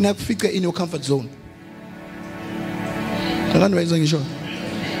ufuna ukufice in your comfort zone. Akaniwenza ngisho.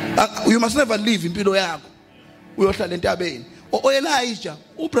 You must never leave impilo yakho. Uyohlala entabeni. Elijah,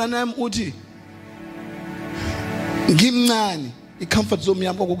 uBranham uthi ngimncane icomfort zone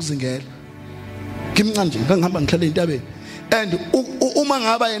yami kokuzingela. Ngimncane nje ngihamba ngihlala entabeni. And uma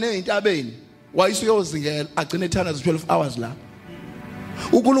ngaba yena entabeni wayisuyozingela agcine ethana 12 hours la.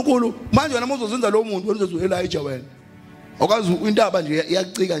 uNkulunkulu manje wena uzozenza lo muntu wena Elijah wena. Okazi intaba nje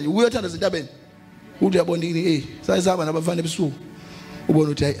iyacika nje uyothanda izintabeni. Uthi yabona ini sayizaba nabafana ebusuku. Ubona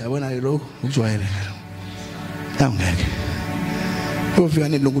uthi yabona lo ukujwayeleka. Awungeke. Ufika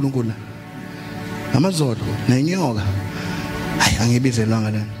nini uNkulunkulu? Amazolo nenyoka. Hayi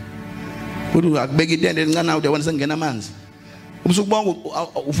angibizelwanga lana. Uthi akubeka itende elincane uthi yabona sengena amanzi. Ubusuku bonke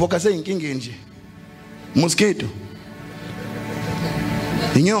ufocus einkingeni nje. Mosquito.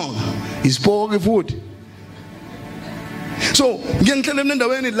 Inyoka isipoke futhi. So ngiyangihlele mina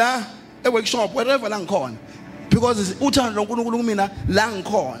endaweni la workshop wherever la ngikhona because uthando loNkulunkulu kumina la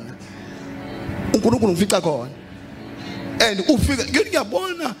ngikhona uNkulunkulu ngifica khona and ufika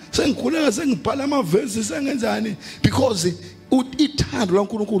ngiyabona sengikhuleka sengibhala amavesi sengenzani because ithando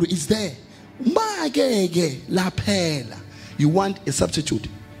loNkulunkulu is there make laphela you want a substitute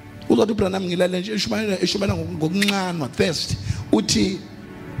uzothi uBranham ngilale nje eshumayela ngokunqanwa first uthi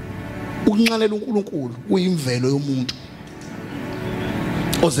ukunqalela uNkulunkulu kuyimvelo yomuntu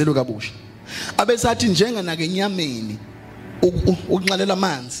ozelo kabusha abesathi njenganake enyameni ukunqalela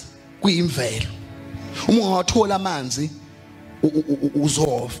amanzi kuyimvelo uma ungawathola amanzi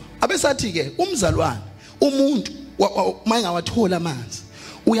uzofa abesathi ke umzalwane umuntu mayengawathola amanzi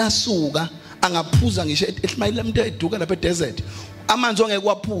uyasuka angaphuza ngisho eHimayela umuntu eduka lapha eDesert amanzi ongeke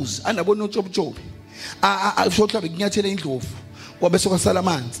waphuza andabona uTshoptshopi afotla bekunyathela indlovu kwabese kwasala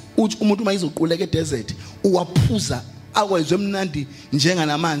amanzi uthi umuntu mayizoquleka eDesert uwaphuza akwezwe emnandi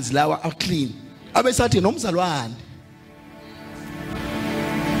njenganamanzi lawa aclean abesathi nomzalwane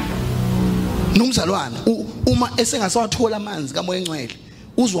uma esengasawathola amanzi kamoya engcwele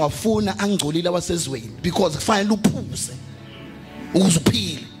uzwafuna angcolile wasezweni because kufanele uphuze ukuze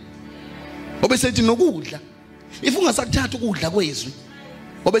uphile obesethi nokudla if ungasakuthatha ukudla kwezwi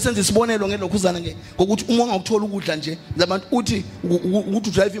obesenza isibonelo ngelokhuzana ngokuthi uma ungakuthola ukudla nje labantu uthi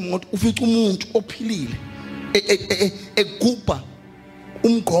udrive imoto ufica umuntu ophilile egubha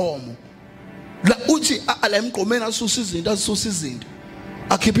umgomo la uthi ala emgqomeni asusa izinto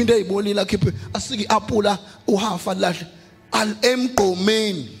akhipha into ezibolile akhipha asiki apula uhafa lahle al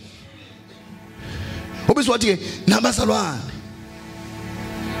emgqomeni obizwathi ke nabazalwane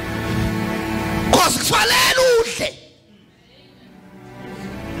Khosi kufanele udle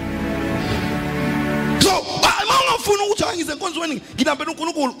so ungafuna ukuthi angize enkonzweni ngilambela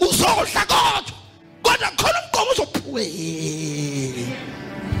uNkulunkulu uzodla kodwa khona umgomo uzophuwe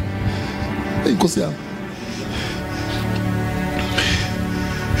inkosi yami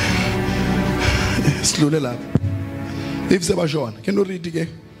Slule lapha if Sebeshona can you read ke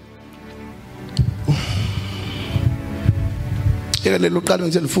Eke lo qala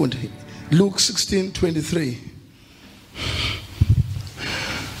ngithe lifunde Luke 16:23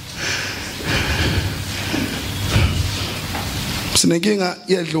 Sinenkinga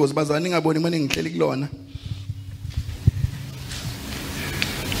yedlozi bazana ngaboni manje ngihleli kulona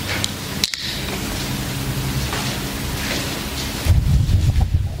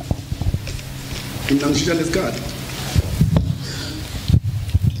Ngishila lesikhathi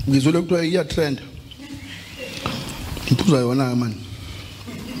ngizole kuthiwa iya trend ngiphuza yona manje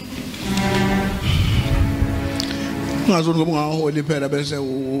ungazoni ngoba ungaholi phela bese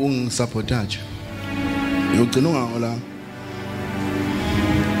ungisabotage uyogcina ungahola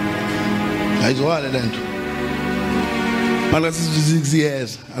ayizwala lento manje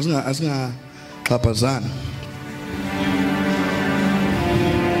sisiyeza asinga xhaphazana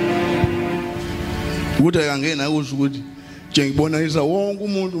ukuthi angena usho ukuthi nje ngibona isa wonke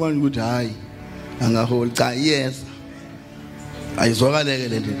umuntu manje ukuthi hayi angaholi cha yes ayizwakaleke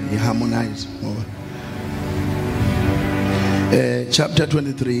lento iharmonize ngoba chapter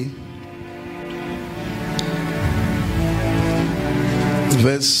 23,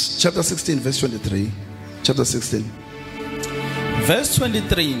 chapter 16, verse 23. Chapter 16, verse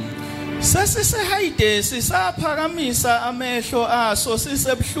 23. Sasisehayide sisaphakamisa amehlo aso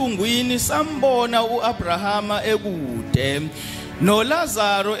sisebuhlungwini sambona uAbrahama ekude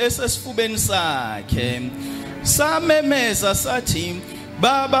noLazaro esesifubeni sakhe. Samemeza sathi,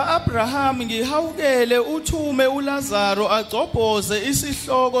 Baba Abraham, ngihawukele uthume uLazaro agcobhoze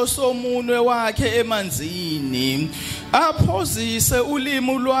isihloko somunwe wakhe emanzini, aphozise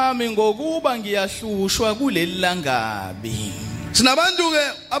ulimi lwami ngokuba ngiyahlushwa kuleli langabi. Sinabantu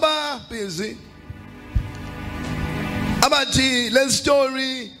ke ababhizi abathi le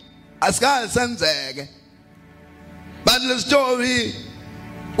story asikasenzeke, but le story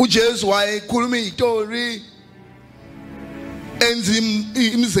uJesu wayekhuluma istory enzim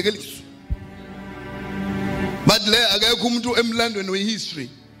imizekeliso, but le akekho umuntu emlandweni wehistory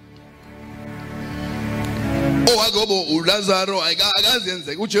owagobo uLazaro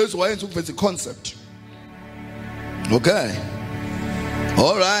akazenzeke. uJesu wayenza ukuveza iconcept. Okay,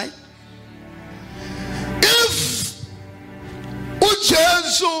 all right. If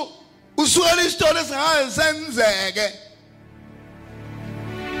uJesu usuka istory esingazenzeke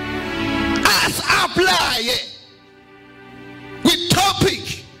as apply with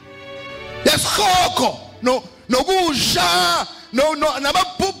topic yesikhoko nokusha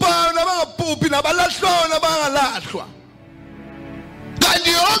nababhubha nabangabhubhi nabalahlwa nabangalahlwa, kanti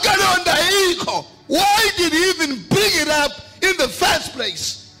yonke leyo nto ayikho. Why did he even bring it up in the first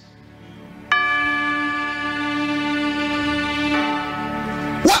place?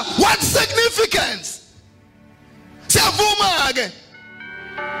 What significance? Siyavuma ke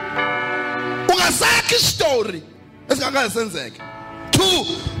ungasakha story esingakasenzeke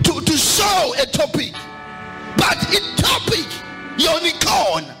to show a topic, but it topic yona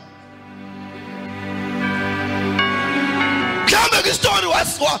ikhona. Mhlawumbe story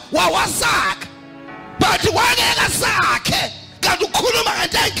wasakha, but wangeka sakhe kanti ukhuluma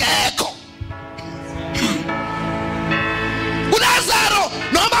ngento engekho. uLazaro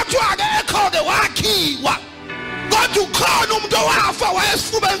noma kuthiwa akekho ke wakhiwa, kodwa ukhona umuntu owafa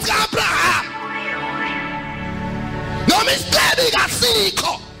wayesifubeni sikaAbraham. Noma isicebi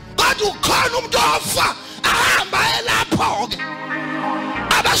kasikho, kodwa ukhona umuntu owafa ahamba elapho ke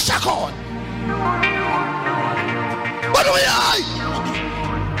abasha khona. Kodwa hayi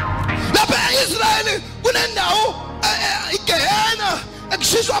lapha eIsrael kunendawo igehena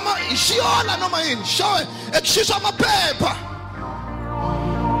ekushiswa ishiyola noma yini showe ekushiswa amaphepha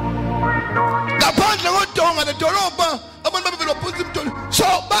ngaphandle kodonga ledolobha abantu babevela phunza imtolo. So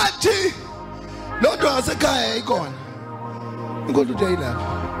bathi lo nto ngasekhaya ikhona inkonzo uthi ayilapha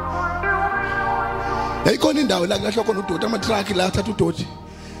yayikhona indawo la kulahlwa khona udoti, amatraki la athatha udoti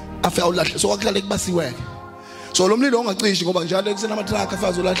afika ulahle, so kwakuhlale kubasiweke. So lo mlilo ongacishi ngoba njalo ekusena amatraki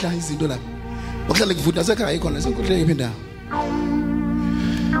afaza ulahla izinto la okuhlale kuvuta sekhaya ikhona senkundla yephi indawo.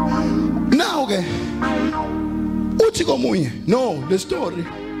 Now ke uthi komunye no le story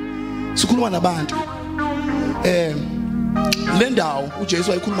sikhuluma nabantu le ndawo uJesu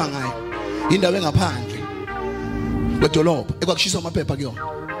wayikhuluma ngayo indawo engaphandle kwedolobha ekwakushiswa amaphepha kuyona.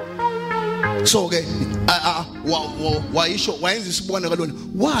 So ke wayisho wayenza isibonelo kalona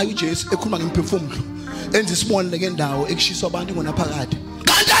why uJesu ekhuluma ngemphefumulo enza isibonelo ngendawo ekushiswa abantu ngonaphakade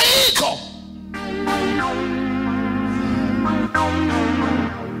kanti ayikho.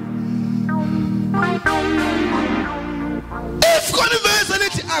 If koniveza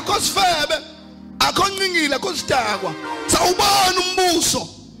lithi akosifebe akhoncingile akosidakwa sawubona umbuso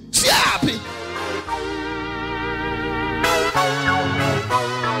siyapi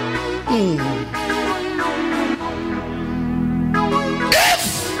if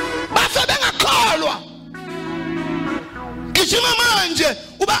bafebe ngakholwa gijima manje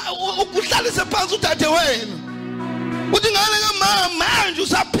uba ukuhlalise phansi udade wenu uthi ngale mama manje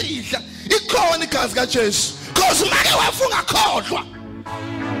usaphihla ikhona igazi kaJesu because make wafunga khodlwa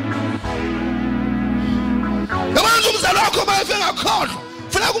yabantu umzalo wakho bayefe ngakhodlwa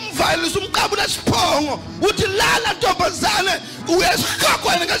funa kumvalisa umqabula siphongo uthi lala ntombazane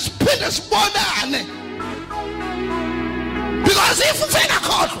uyesikhakwane ngasiphinde sibonane because if ufika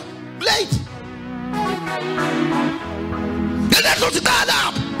khodlwa late ngendlela uthi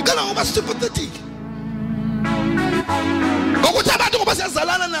qala ikala ngoba sympathetic ukuthi abantu ngoba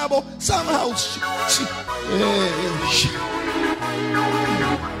siyazalana nabo somehow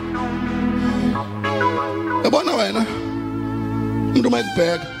yabona wena umuntu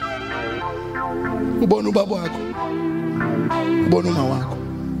mayekubheka ubona ubaba wakho ubona uma wakho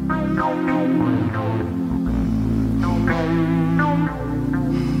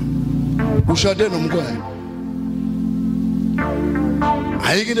ushade nomkwena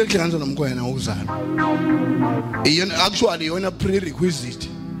ayike into ehlanganisa nomkwena ukuzala iyona actually iyona prerequisite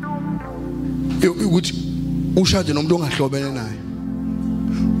ukuthi ushade nomuntu ongahlobene naye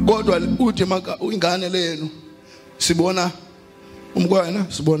kodwa uthi maka ingane lenu sibona umkwena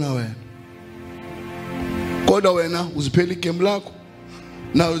sibona wena kodwa wena uziphela igame lakho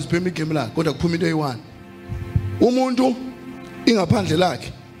nawe uziphela igame lakho kodwa kuphuma into eyi-1 umuntu ingaphandle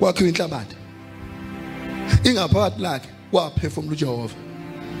lakhe kwakhiwa inhlabathi ingaphakathi lakhe kwaphefumula uJehova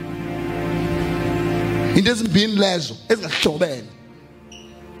into ezimbini lezo ezingahlobene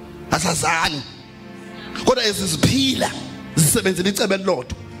asazani kodwa eziziphila zisebenzela icebe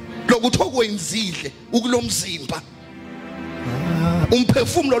lodwa lokuthi okwenzile ukulomzimba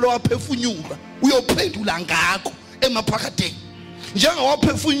umphefumulo lo waphefunyulwa uyophendula ngakho emaphakadeni njenga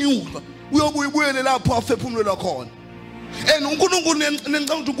waphefunyulwa uyobuyele lapho afephumulela khona uNkulunkulu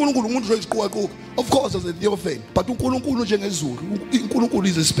nenxa ukuthi uNkulunkulu umuntu uzoyiqhuqa of course as a theophany but uNkulunkulu njengezulu uNkulunkulu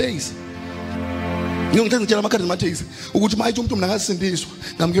is a space ngiyongithenga ngitshela amakhadi amathekisi ukuthi mayithi umuntu mina ngasindiswa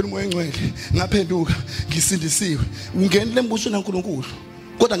ngamkela umoya engcwele ngaphenduka ngisindisiwe ungenile embusweni kaNkulunkulu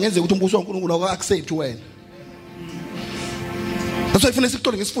kodwa ngenze ukuthi umbuso kaNkulunkulu awuaccept wena that's why kufanele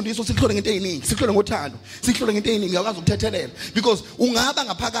sikuhlole ngesifundiso sikuhlole ngento eziningi sikuhlole ngothando sikuhlole ngento eziningi awukazi ukuthethelela because ungaba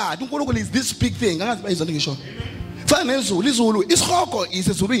ngaphakathi uNkulunkulu is this big thing angazi bayizwa ngisho fana nezulu izulu isihogo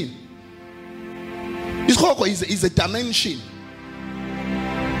isezulwini isihogo is a dimension.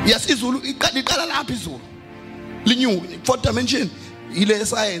 Yes, izulu iqala lapha izulu linyuke 4th dimension ile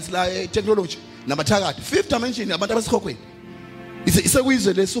science la technology namathakathi 5th dimension abantu abasihogweni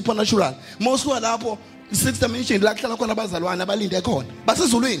isekuyizwe le supernatural most lapho 6th dimension la kuhlala khona abazalwane abalinde khona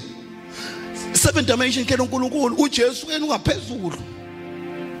basezulwini 7th dimension ke uNkulunkulu uJesu yena ungaphezulu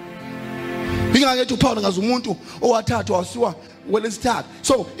ingakethu uPaul ngazi umuntu owathathwa wasiwa welesithathu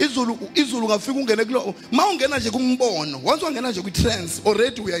so izulu ngafika ungene kulo mawungena nje kumbono once wangena nje kwi-trance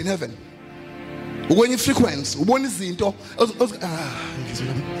already we are in heaven ukwenye frequency ubona izinto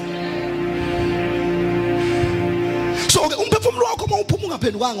so ke umphefumulo wakho mawuphuma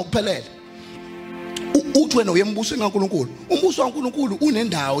ungaphendukanga ngokuphelele uthi wena uyembuso kaNkulunkulu umbuso kaNkulunkulu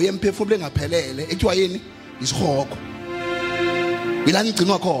unendawo yemphefumulo engaphelele ekuthiwa yini isihogo ilani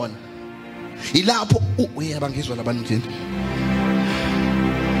igcinwa khona ilapho uyabangizwa labantu nje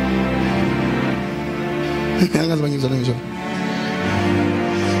angazi bangizwa ngisho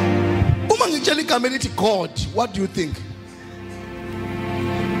uma ngitshela igama elithi God what do you think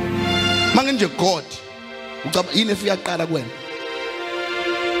mangenje God ucaba yini efika kuqala kuwena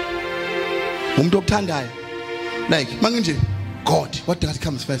umuntu okuthandayo like mangenje God what does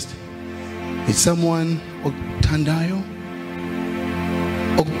comes first it's someone okuthandayo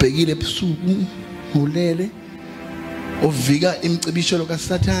okubhekile ebusuku ulele ovika imicibishelo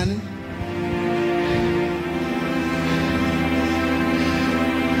kaSathane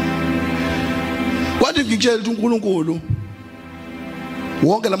wathi ngikutshela ukuthi uNkulunkulu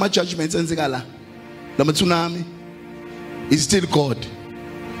wonke lama judgments enzeka la lama tsunami is still God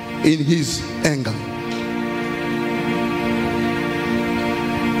in his anger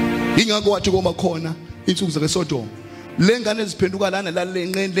ingakho wathi koma khona insuku zakeSodom lengane eziphenduka lana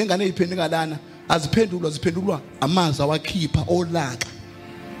lalenqeni lengane eziphenduka lana aziphendulwa amazi awakhipha olaka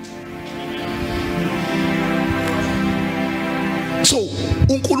so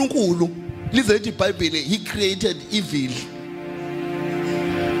uNkulunkulu lize lithi iBhayibheli he created evil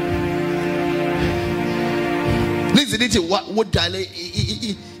lize lithi wodale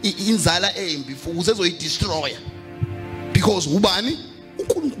inzala embi ukuze ezoyidestroya because ubani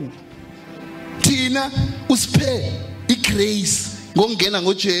uNkulunkulu thina usiphe igrace ngokungena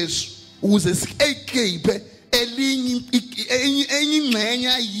ngoJesu ukuze sikeyipe elinye enye ingxenye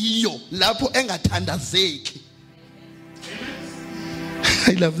yiyo lapho engathandazeki.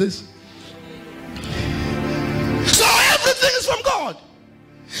 I love this. So everything is from God.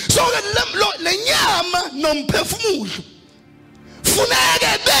 So le nyama nomphefumulo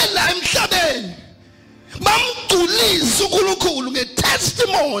funeke bela emhlabeni bamgculisa uNkulunkulu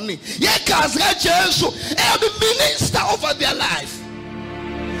ngetestimony yegazi kaJesu and minister over their life.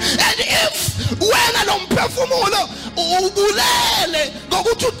 And if wena nomphefumulo ubulele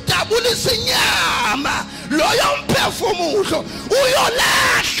ngokuthi udabulise inyama loyo mphefumulo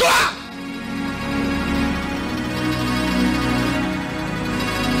uyolahlwa.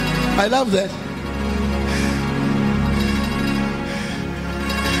 I love that.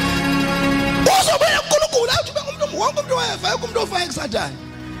 Uzobona uNkulunkulu athi umuntu wonke umuntu wayefa umuntu ofaya kuSathane.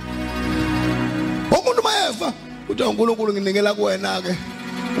 Wonke umuntu mayefa uthi uNkulunkulu nginikela kuwena ke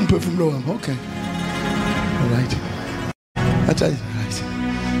umphefumulo wami. Okay. All right. athi right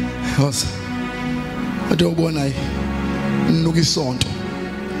hosa athi ubona nokisonto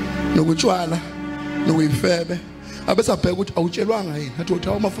nokutshwala nokuyifebe abesabheka ukuthi awutshelwanga yini athi uthi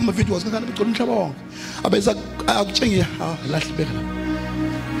awumafuma videos kanjani begcona umhlaba wonke abesa akutshengile lahlibeka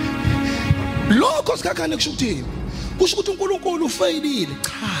lokho sikakhane kusho ukuthini kusho ukuthi uNkulunkulu ufailile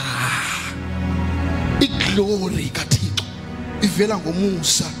cha iglory kaThixo ivela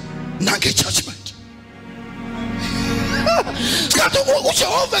ngomusa nange judgment skathi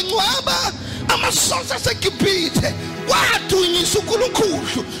uJehova ngcwaba amasonto aseGibhithe wadunyisa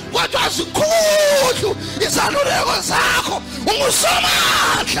uNkulunkulu kwathi azikhulu izaluleko zakho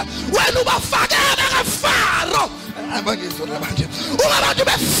ungusomandla wena ubafakela kaFaro abangizona manje abantu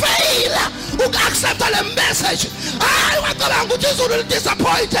befaila uku-accepta le message hayi wacabanga ukuthi izulu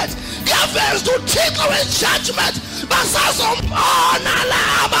li-disappointed kuyaveza uThixo we-judgment basazombona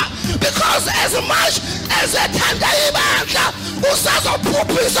laba because as much as ethanda ibandla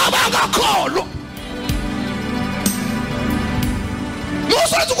usazophuphisa abangakholwa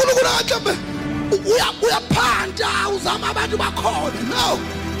musathi uNkulunkulu akembe uyaphanda uzama abantu bakholwe no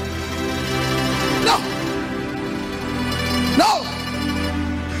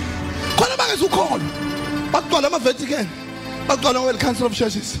khona bangezukholwa baqala ama-Vatican baqala World Council of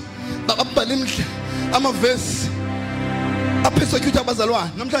Churches babhala imhle amavesi apersecute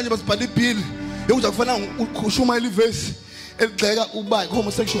abazalwane namhlanje basibhala ibhili yokuthi akufanele ushumayela ivesi eligxeka uba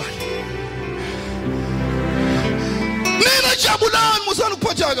homosexual mina jabulani musana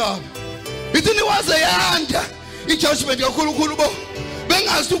ukuphatha kabi ithini waze yanda ijudgment kaNkulunkulu bo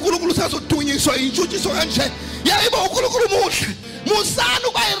bengazi uNkulunkulu sazodunyiswa intshutshiso kanje yayibo uNkulunkulu muhle musana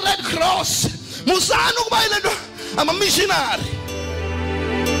ukuba i-Red Cross musana ukuba ilento ama-missionary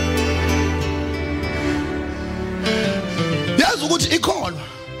yazi ukuthi ikholwa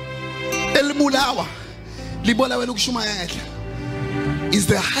elibulawa libulawela ukushumayela is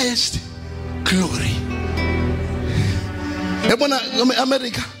the highest glory. Yabona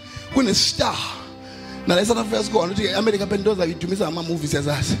eAmerica kunestar na la South Africa sikhona ukuthi eAmerica bentoza idumisa ama-movies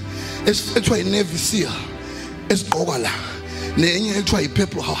yazazi ethiwa i-Navy SEAL esigqoka la nenye ethiwa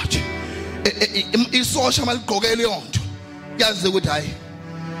i-Purple Heart isosha maligqokele yonto yazi ukuthi hayi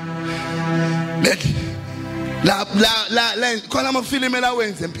la khona amafilimu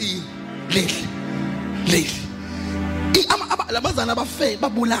elawenze empini lehle labazana abafe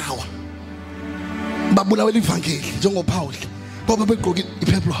babulawa ivangeli njengoPaul ngoba begqoka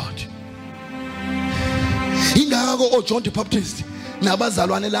i-Purple Heart. Ingako oJohn the Baptist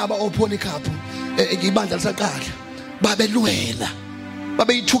nabazalwane laba oPolycarp ibandla lisaqala babelwela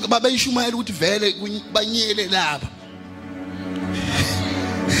babeyishumayela ukuthi vele banyele laba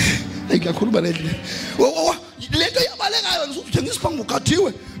ngiyakhuluma lento yabalekayo ukuthi ngisiphangu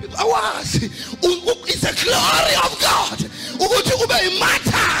ugadiwe awazi it's the glory of God ukuthi kube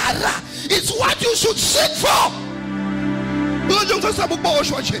imathara. It's what you should seek for.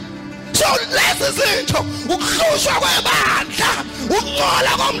 So lezi zinto ukuhlushwa kwebandla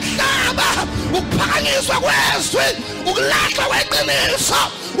ukungcola komhlaba ukuphakanyiswa kwezwi ukulahlwa kweqiniso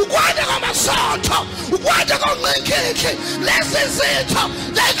ukwanda kwamasonto ukwanda konqenkhekhe lezi zinto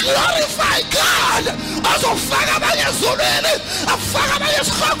they glorify God azofaka abanye ezulwini afaka abanye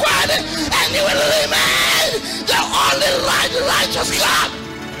esihlokweni and you will remain the only righteous God.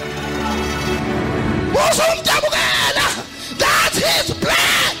 That's his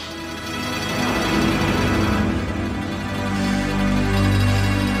plan.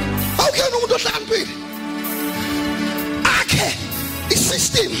 How can you understand me? Okay, the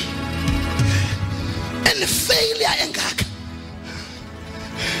system and the failure and gag.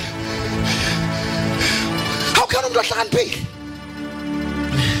 How can you understand me?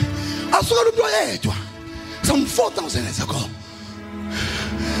 I saw you some 4,000 years ago.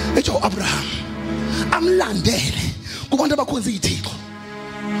 It's your Abraham. Amlandele kubantu abakhonza iThixo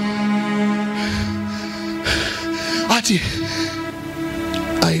athi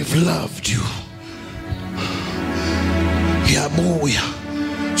I've loved you yabuya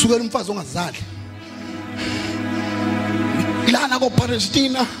sukela umfazi ongazali lana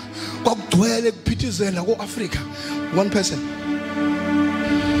koPalestina kwakugcwele kuphithizela koAfrica one person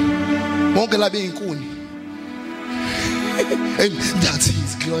bonke labe inkuni and that's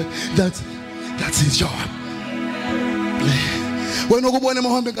his glory. That's his job. When you go on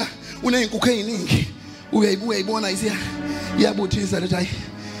Mohammed, uneyinkukhu eziningi uyayibona iyabuthisa lethi hayi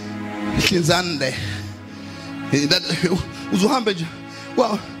hlinzane that uzohambe nje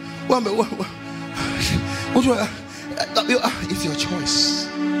uhambe kuthiwa it's your choice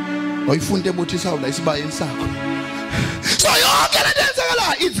awuyifunde ebuthisa la isibayeni sakho so yonke lento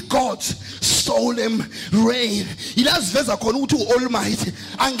enzekala it's God's show them rain. Ilaziveza khona ukuthi uAlmighty.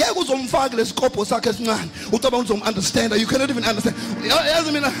 Angeke uzomfaka lesikopho sakhe esincane. Ucabanga uzom understand. You cannot even understand.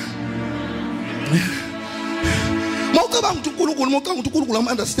 Yazi mina. Mawucabanga ukuthi uNkulunkulu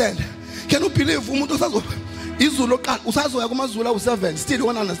understand. Can you believe umuntu osazo izulu oqala usazoya kumaZulu awu7 still you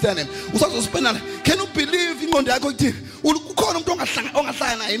won't understand him. Usazospenda. Can you believe ingqondo yakho ukuthi ukhona umuntu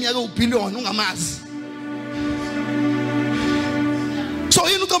ongahlala naye iminyaka u-billion ungamazi? So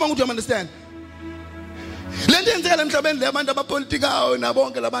yini ucabanga ukuthi you understand? Lento yenzeka emhlabeni le abantu abapolitikayo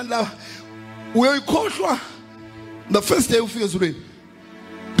nabonke labantu laba uyayikhohlwa the first day ufika ezulwini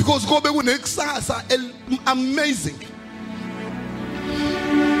because kobe kunekusasa amazing.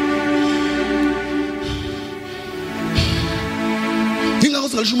 Ngingakho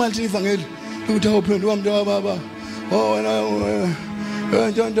singalishumali thina ivangeli ukuthi awuphende wamntu baba wena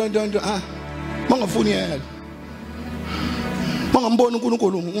mangafuni yena mangambona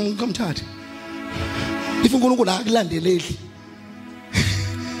uNkulunkulu ngikamthathe if uNkulunkulu akulandeleli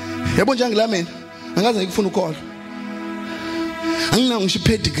yabo nje ngilamena angaze ngikufuna ukholwa anginawo ngisho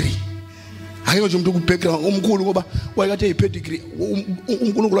pedigree hayo nje umuntu ku-background omkhulu ngoba wayekade eyipedigree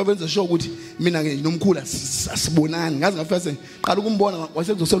uNkulunkulu abenza sure ukuthi mina ke nomkhulu asibonani ngaze ngafese qala ukumbona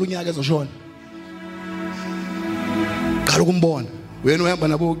wasekuzosela unyaka ezoshona qala ukumbona wena uhamba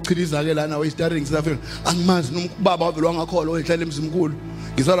nabo uchiliza ke lana we-starring South Africa angimazi nombaba wavele wangakholwa oyihlala emzimkhulu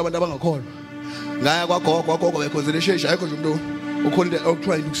ngizala abantu abangakholwa ngaya kwagogo bekhonzele shesha ayikho nje umuntu ukhonde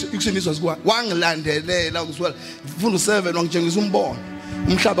okuthiwa ikusindiswa sikwa wangilandelela ngizwela mfundo 7 wangitshengisa umbono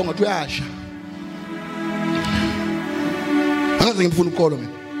umhlaba ngathi uyasha angaze ngifuna ukukholwa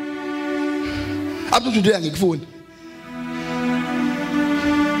mina up to today angikufuni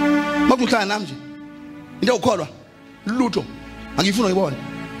makuhlala nami nje into ukholwa lutho angifuna uyibona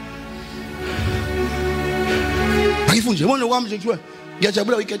angifuni nje bona kwami nje kuthiwa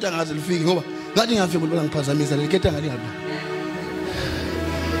ngiyajabula uyiketa ngaze lifike ngoba ngathi ngiyafika ukuthi ngiphazamisa leketa ngani ngapha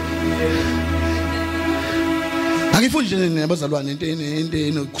angifuni nje nabazalwane into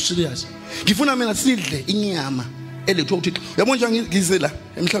enokuserious ngifuna mina sidle inyama elethwa uThixo uyabona nje ngizela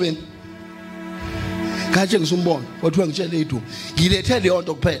emhlabeni kaje ngisumbono wathiwa ngitshele idu ngilethe leyo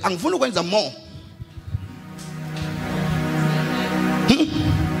nto kuphela angifuni ukwenza more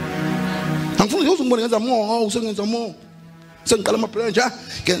angifuni nje uzungibone ngenza more usengenza more sengiqala ama-plan nje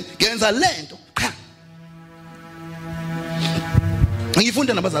ngenza lento cha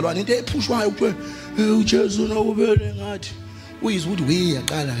angifunda nabazalwane into ephushwayo ukuthi uJesu nawubele ngathi uyizwa ukuthi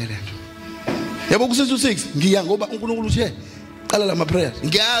uyaqala ke lento yabo kusenzo 6 ngiya ngoba uNkulunkulu uthe qala lama prayers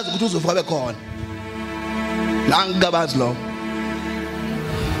ngiyazi ukuthi uzofika bekhona la ngikabazi lo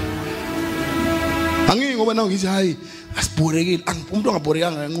angiyi ngoba nawo ngithi hayi asibhorekile umuntu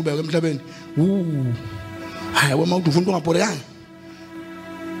ongabhorekanga nqubeka emhlabeni hayi wama ukuthi ufuna ungabhorekanga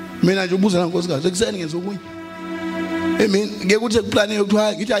mina nje ubuza nankosikazi ekuseni ngenza okunye mina ngeke ukuthi ekuplane ukuthi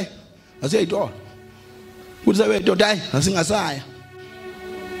hayi ngithi hayi asiyayitola ukuthi sabe doda hayi asingasaya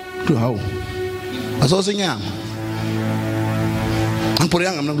ukuthi hawu asosinyama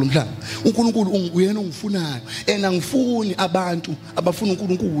angibhorekanga mina kulomhlaba uNkulunkulu uyena ongifunayo angifuni abantu abafuna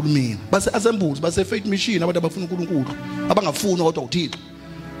uNkulunkulu mina base assemblies base faith mission abantu abafuna uNkulunkulu abangafuni kodwa uThixo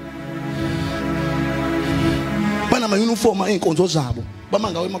banama uniform einkonzo zabo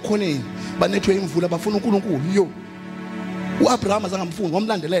bamangawe emakhoneni banethwe imvula bafuna uNkulunkulu yo uAbraham azangamfuni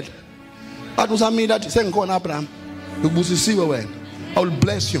wamlandelela athi usamila athi sengikhona Abraham ubusisiwe wena I will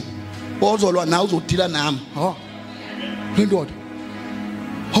bless you ozolwa nawe uzodila nami ha lendoda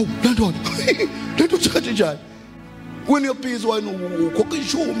hawu lendoda lento chathi njani when you busy wena ukhokha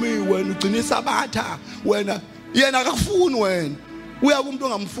ishumi wena ugcina isabatha wena yena akafuni wena uya kumuntu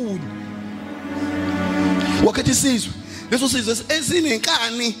ongamfuni wakhethi isizwe leso sizwe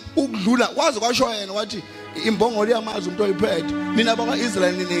esinenkani ukudlula wazi kwasho yena wathi imbongolo yamazi umuntu oyiphethe nina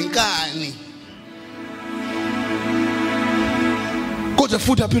bakwaIsrayeli nenkani kodwa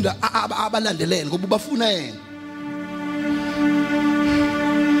futhi aphinda abalandelene ngoba bafuna yena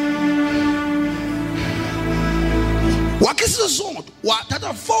wakhisisa sonke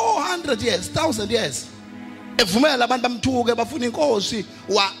wathatha 400 years 1000 years evumela abantu bamthuke bafuna inkosi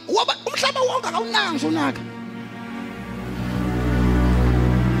umhlaba wonke akawunanga sonaka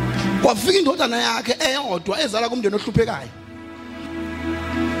kwafika indodana yakhe eyodwa ezala kumndeni ohluphekayo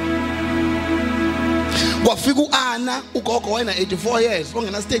kwafika uAna ugogo wena 84 years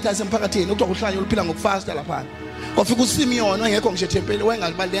ongena status emphakathini ukuthiwa kuhlanye oluphila ngokufasta lapha kwafika uSimeon ongekho ngisho ethempeli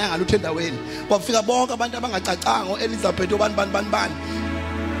wengalibaleka lutho endaweni kwafika bonke abantu abangacacanga uElizabeth bani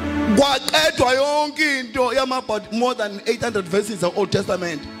kwaqedwa yonke into about more than 800 verses of Old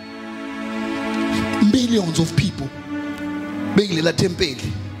Testament millions of people bekilela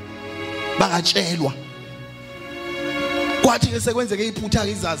tempeli bangatshelwa. Kwathi ke sekwenzeke iphutha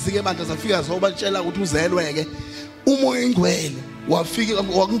ke izazi ke bandla zafika zobatshela ukuthi uzelweke umoya ingcwele wafika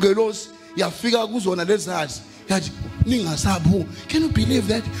wakungelosi yafika kuzona lezazi yathi ningasapho. Can you believe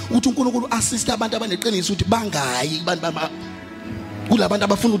that ukuthi uNkulunkulu assist abantu abaneqiniso ukuthi bangayi abantu kulabantu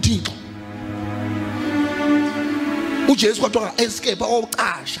abafuna uThixo. uJesu kwathiwa escape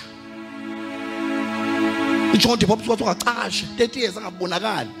awucasha. John the Baptist kwathiwa acasha 30 years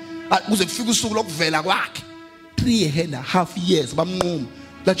angabonakali kuze kufike usuku lokuvela kwakhe. 3.5 years bamnquma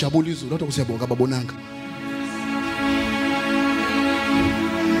lajabula izulu lapho kusiyabonga ababonanga.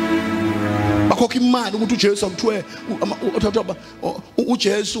 Bakhokha imali ukuthi uJesu akuthiwe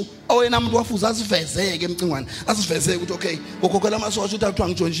uJesu oyena umuntu wafuza asivezeke emcingwane asivezeke ukuthi okay ngokhokhela amasosha uthi akuthiwa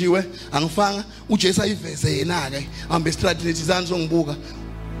ngijonshiwe angifanga uJesu ayiveze yena ke hambe estrati lethi izani zongibuka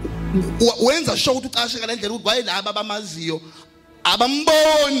wenza show ukuthi ucashe ngale ndlela ukuthi wayelaba abamaziyo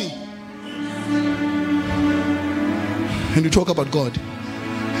abamboni. And you talk about God,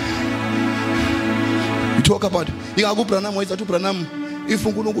 you talk about ingakubranam wayezathi uBranham if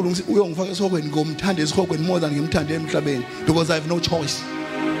uNkulunkulu uyongifaka esihokweni ngomthanda esihokweni more than ngimthanda emhlabeni because I have no choice.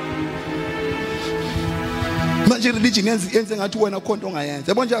 Manje religion yenze ngathi wena khonto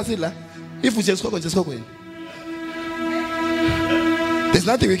ongayenza. Yabona nje asila if uje esihokweni there's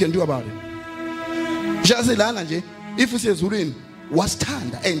nothing we can do about it. Jasilana nje if usezulwini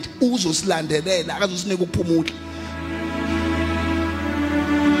wasithanda and uzosilandelela akazosinika ukuphumula.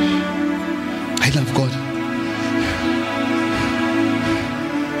 I love God.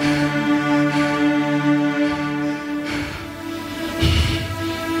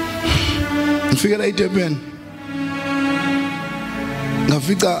 Ngifika la eDurban.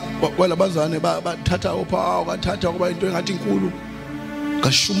 Ngafika kwalabazane bathatha ophawu bathatha kuba into engathi inkulu.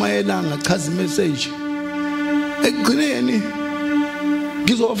 Ngashumayela ngachaza imessage. Ekugcineni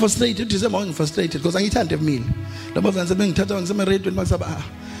ngizoba frustrated December frustrated because angithanda emile. Labazane sebengithatha ngisema radio basaba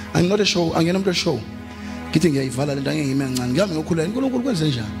I'm not a show, I'm not a show. Ngithi ngiyayivala lento angengime kancane. Ngiyami ngokhulula uNkulunkulu kwenze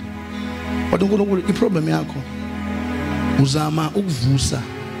njani? Kodwa uNkulunkulu iproblem yakho uzama ukuvusa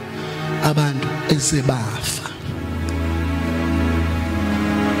abantu esebafa.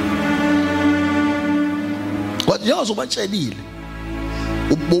 Kodwa yazo batshelile.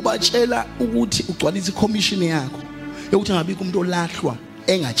 Ubobatshela ukuthi ugcwalisa icommission yakho yokuthi angabikho umuntu olahlwa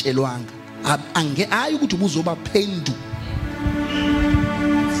engatshelwanga. Hayi ukuthi ubuzoba phendu.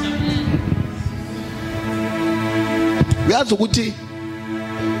 Uyazi ukuthi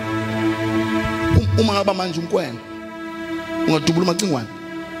uma ngaba manje umkwena ungadubula amacingwane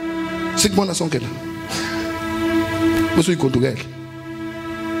sikubona sonke la bese uyigodukele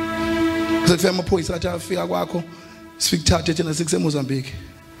sekufika amaphoyisa athi afika kwakho sikuthathe thina sikuse Mozambique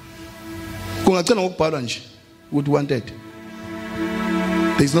kungacela ngokubhalwa nje ukuthi wanted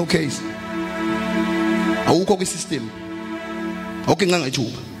there is no case awukho kwisystem awukho inqanga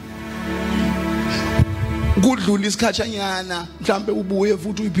ethuba kudlula isikhatshanyana mhlambe ubuye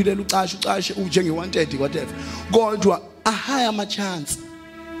futhi uyiphilela ucashe njenge wanted whatever kodwa a higher chance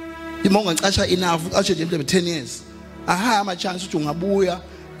uma ungacasha enough ucashe nje mhlawumbe 10 years a higher chance ukuthi ungabuya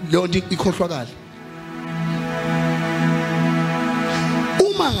leyo nto ikhohlwakala.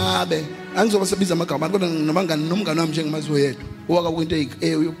 Uma ngabe angizoba sebiza amagama kodwa nomngane wami njengemaziwe yedwa owaka kwinto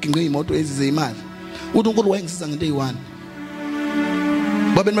yokuginqa imoto ezize imali uthi uNkulunkulu wayengisiza ngento eyi1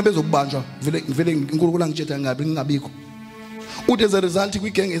 babe mabezokubanjwa vele uNkulunkulu angitshela ngabe ngingabikho uthi as a result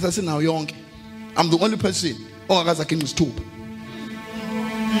kwigenge esasinayo yonke I'm the only person ongakaza ginqa isithupha.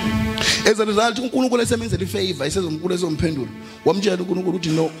 As a result uNkulunkulu esemenzela ifavor esezomkhulu ezomphendula wamtshela uNkulunkulu uthi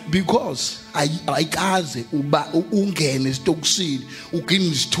no because ayikaze uba ungene esitokisini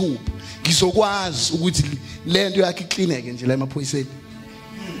uginqa isithupha ngizokwazi ukuthi lento yakhe icleaneke nje la emaphoyiseni.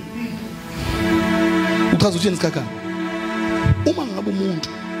 Uchaza uthini sikhakhana uma ngabe umuntu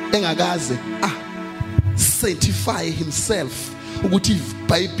engakaze certify himself ukuthi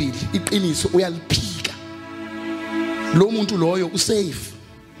iBhayibheli iqiniso uyaliphika lo muntu loyo usafe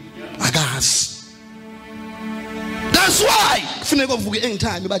akazi. That's why kufuneka uvuke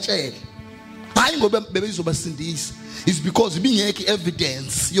anytime batshele hayi ngoba bebezobasindisa is because bingeke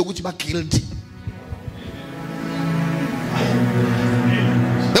evidence yokuthi ba guilty.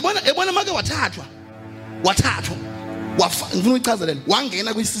 Ebona make wathathwa ngifuna uyichaza lento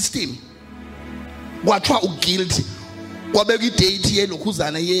wangena kwisystem kwathiwa uguilty kwabeka idate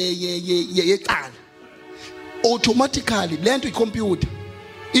yelokhuzana yeqala automatically lento icomputer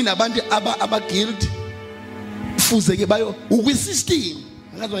inabantu aba guilty fuzeke bayo ukwisystem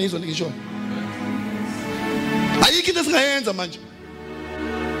angazwa ngizwa ngisho ayikho into esingayenza manje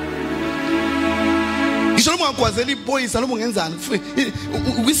ngisho So noma kwazela iphoyisa noma ungenzani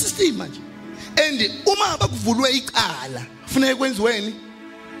kwi-system manje. And uma bakuvulwe icala kufanele kwenziweni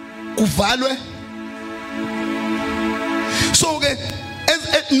kuvalwe. So ke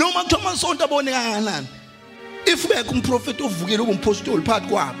noma kuthiwa amasonto aboneka kangakanani, if bekho umprofeti ovukile ubumpostoli phakathi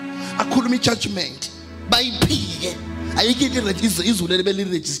kwabo akhuluma i-judgment bayiphike ayikho izulu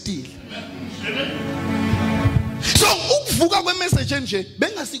lebelirejistile. So ukuvuka kwemessage nje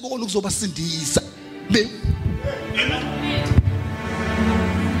bengasikona ukuzobasindisa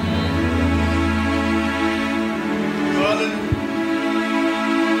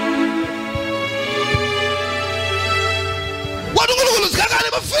Wadu uNkulunkulu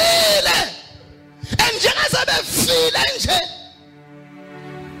sikakale bafile. And njengoba befile nje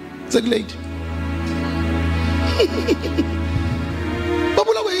Sekulate.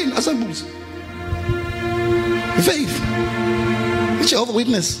 Babula kuyini asambuzi. Faith. Jehovah's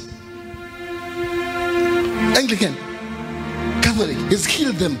Witness. Anglican. Catholic has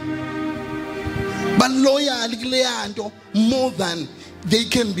killed them. But loyal kuleyanto more than they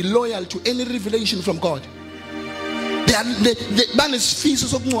can be loyal to any revelation from God. Banesifiso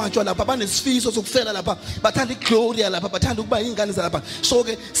sokungcwatshwa lapha, banesifiso sokufela lapha, bathanda iglory lapha, bathanda ukuba ingane zalapha. So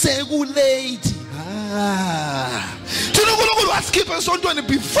ke sekulate. Thina uNkulunkulu wasikhipha esontweni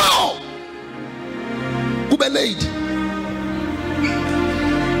before kube late.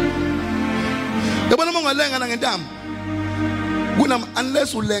 Yabona mongalenga na ngentamo. Kunam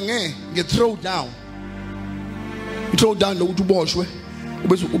unless ulenge nge throw down. Throw down lokuthi uboshwe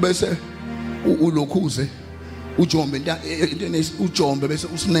ubese ulokhuze. Ujombe into ujombe bese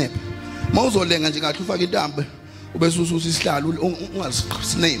usnap mawuzolenga nje kahle ufaka intambo ubese ususa isihlalo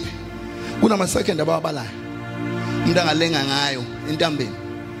ungasnap kunama second ababalayo umuntu angalenga ngayo entambeni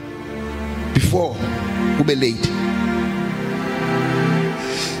before kube late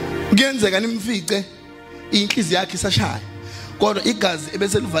kuyenzeka nimfice inhliziyo yakhe isashaya kodwa igazi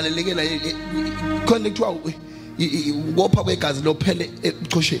ebese livalelekela connectwa ukopha kwegazi lophele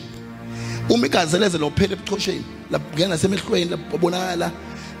ebuchosheni. Uma igazi leze lophele ebuchosheni lapha nasemehlweni labonakala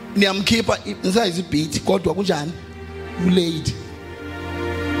niyamkhipha insize ibheat kodwa kunjani late.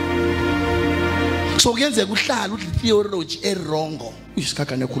 So kuyenzeka uhlala udla theology erongo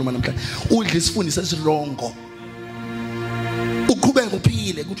uyisikhakhane ekhuluma namhlanje udla isifundisa esirongo uqhubeka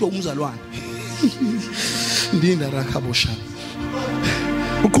uphile kuthi umzalwane ndinda rakhabosha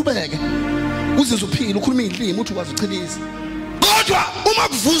uqhubeke uzizwe uphile ukhuluma indlimi uthi ukwazi uchilisa kodwa uma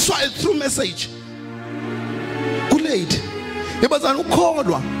kuvuswa a true message kulate yebazana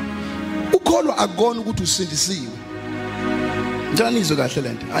ukholwa akona ukuthi usindisiwe. Njani izwe kahle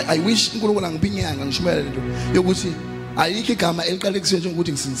lento I wish uNkulunkulu angiphinyanga ngishumele lento yokuthi ayikho igama eliqale kusetshenziswa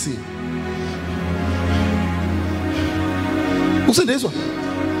ukuthi ngisindisiwe. Usindiswa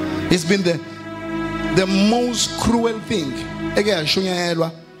it's been the most cruel thing eke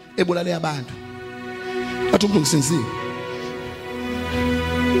yashunyayelwa ebulale abantu athi umuntu ngisindisiwe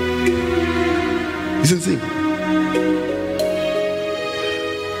isindisiwe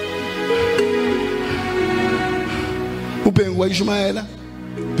ubhengu wayishumayela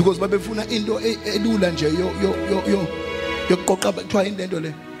because babefuna into elula nje yokuqoqa kuthiwa into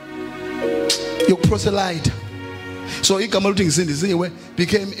le yokuproselyte. So igama lokuthi ngisindisiwe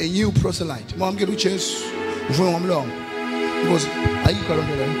became a new proselyte. Mawamkela uJesu uvume ngomlomo because ayikho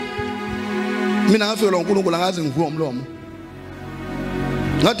lonto leyo. Mina ngafika lo uNkulunkulu angazi ngivume ngomlomo.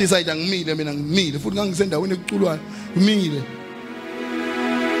 Ngadecide ngimile mina ngimile futhi ngangisendaweni ekuculwayo ngimile.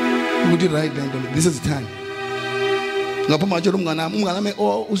 Ukuthi right lento this is the time. Ngaphuma nje umnganami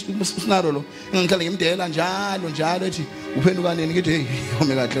usinaro lo ngihlala ngimdela njalo ethi uphenduka nini ngithi hey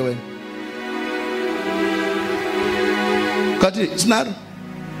home kahle wena. Kathi sinaro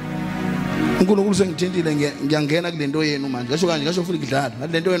uNkulunkulu sengithintile ngiyangena kulento yenu manje ngasho kanje ngasho futhi ngidlala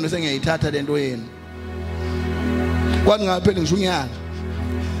ngathi lento yenu sengiyayithatha lento yenu kwathi ngaphela ngisho unyaka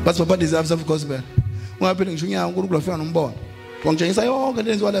bathi baba deserves of gospel ungaphela ngisho unyaka uNkulunkulu afika nombono wangitshengisa yonke lento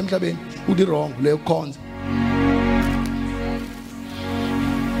yenziwa la emhlabeni uthi wrong leyo khonza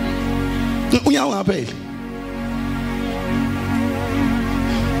unyaka ungaphela.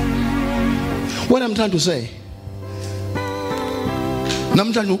 What I'm trying to say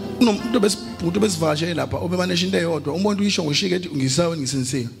namhlanje unomuntu besivashe lapha obebanesha into eyodwa umuntu uyisho ngoshike ethi ngisawe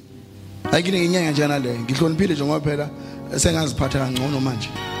ngisindisiwe ayikini ngenyanga njana le ngihloniphile nje ngoba phela sengaziphatha kangcono manje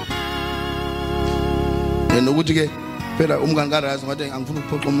nokuthi ke phela umngani kaRazi ngathi angifuni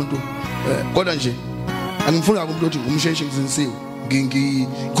ukuphoxa umuntu kodwa nje angifuni umuntu othi ngumsheshe ngisindisiwe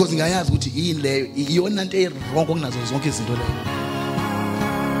because ngayazi ukuthi yini leyo iyona into ewrong kunazo zonke izinto leyo.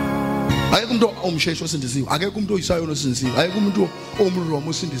 Ayikho umuntu omsheshe osindisiwe, akekho umuntu oyisayo osindisiwe, ayikho umuntu omromo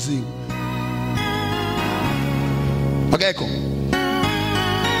osindisiwe. akekho.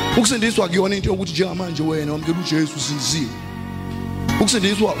 Ukusindiswa kuyona into yokuthi njengamanje wena wamkela uJesu usindisiwe.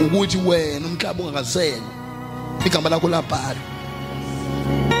 Ukusindiswa ukuthi wena umhlaba ungakasekho. Igama lakho labhala.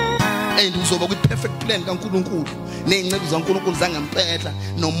 And uzoba ku perfect plan kaNkulunkulu. Nezincebo zaNkulunkulu zangempela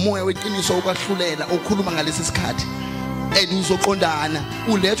nomoya weqiniso okwahlulela okhuluma ngalesi sikhathi. And uzoqondana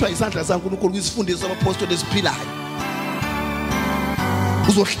ulethwa isandla saNkulunkulu kwisifundisi sabapostoli esiphilayo.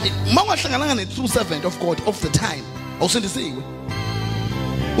 Mawahlangananga ne-true servant of God of the time awusindisiwe.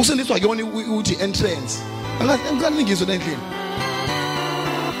 Usindiswa kuyona uthi entrance. Angalingizo lendlela.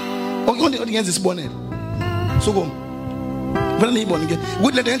 Ngenza isibonelo. Sukuma. Vele niyibone ke.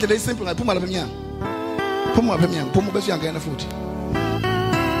 Ukuthi le ndlela esimple ngaphuma lapha emnyango. Phuma lapha emnyango, phuma bese uyangena futhi.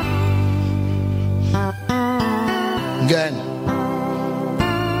 Ngena.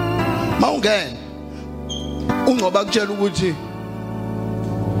 Mawungena. Ungcoba kutshela ukuthi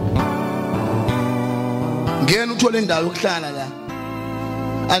ngena uthole indawo yokuhlala la.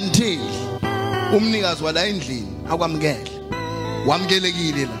 Until umnikazi wala endlini akwamukele.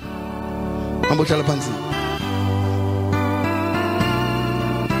 Wamukelekile la. Hamba uhlala phansi.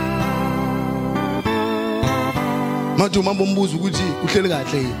 Manje mama umbuzo ukuthi uhlele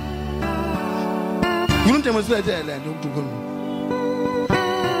kahle yini? Umuntu emasithethe la nto ukukhuluma.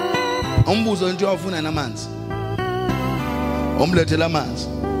 Umbuzo into awufuna namanzi. Omlethela amanzi.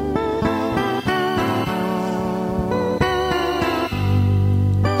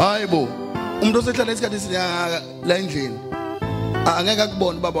 Hayibo, umuntu osehlala isikhathi esiya la endlini. Angeke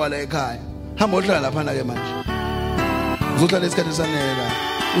akubone baba wala ekhaya. Hamba uhlala lapha na ke manje. Uzohlala isikhathi sanela.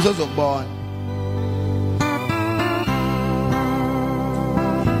 Usazokubona.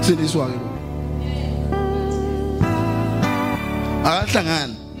 Sindiswa ke lo.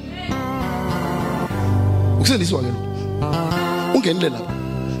 Akahlangana. Ukusindiswa ke lo. Ungenile lapha.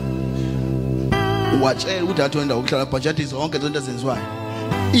 Watshela ukuthi athonda ukuhlala budget zonke izinto ezenziwayo.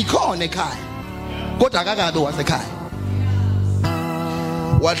 Ikhona ekhaya. Kodwa akakabe wasekhaya.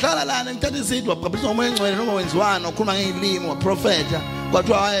 Wahlala lana ngithatha isidwa waqabisa umoya engcwele noma wenziwana ukhuluma ngezilimi waprofeta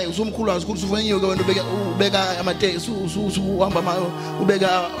kwathiwa hayi usumkhulu asikhulu suvenyiwe ke wena ubeka amateki uhamba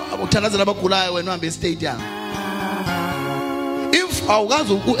ubeka uthandazela abagulayo wena uhamba e-stadium. If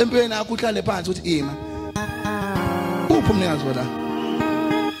awukazi empweni yakho uhlale phansi uthi ima uphi umnikazi wala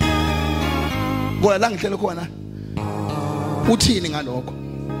ngoba la ngihlele khona uthini ngalokho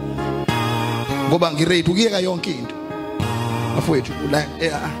ngoba ngiready ukuyeka yonke into bafowethu la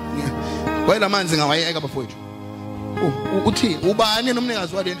kwayela amanzi ngawayeka bafowethu uthini ubani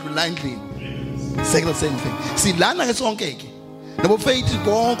nomnikazi walendlu la endlini second same thing silana ke sonke ke nabo faith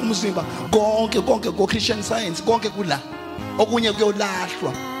konke umsimba konke go Christian Science konke kula okunye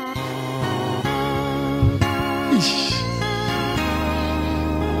kuyolahlwa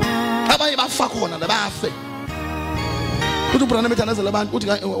abaye bafa khona labafe uthi ubrana methanazela abantu uthi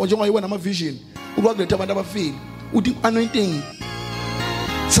njengoba yiwena ama vision ukwakuletha abantu abafile uthi anointing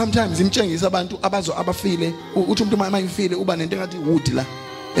sometimes imtshengisa abantu abafile uthi umuntu mayifile uba nento engathi wood la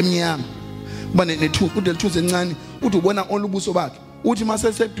emnyama uba nethuthi udelithuze encane uthi ubona olubuso bakhe uthi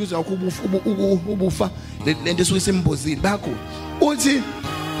mase seduze yakho ubufa lento esuke isimbozile bakho uthi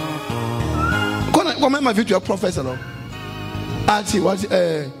khona kwama video ya professor lo athi wathi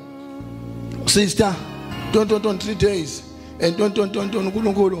sister don't 3 days and don't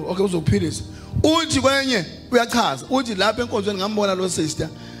uNkulunkulu okay uzokuphilisa uthi kwenye uyachaza uthi lapha enkonzweni ngambona lo sister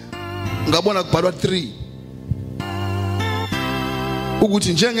ngabona kubhalwa 3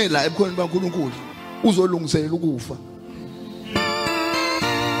 ukuthi njengela ebukhona baNkulunkulu uzolungiselela ukufa.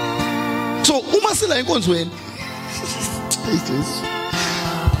 So uma sila enkonzweni Jesus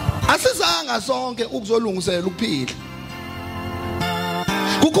asizanga sonke ukuzolungiselela ukuphila.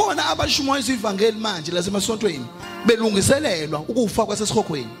 Kukhona abashumayela isivangeli manje lasemasontweni belungiselelwa ukufa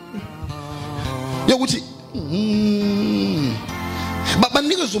kwasesikhokweni yokuthi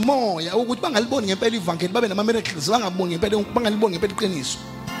banikeza umoya ukuthi bangaliboni ngempela ivangeli babe nama miracles bangaboni ngempela bangaliboni ngempela iqiniso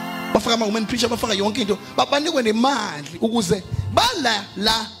bafaka ama women preacher bafaka yonke into banikwe nemandla ukuze bala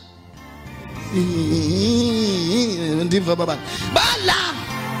la ndiva baba bala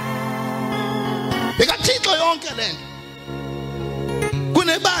ekathixo yonke lento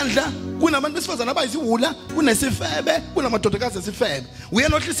kunebandla kunabantu besifazana abayisiwula kunesifebe kunamadodakazi esifebe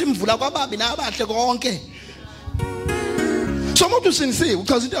uyena ohlisa imvula kwababi nabahle konke so umuntu usinisiwe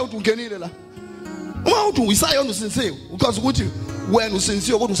uchaza into ukuthi ungenile la uma uthi uyisayona usinisiwe uchaza ukuthi wena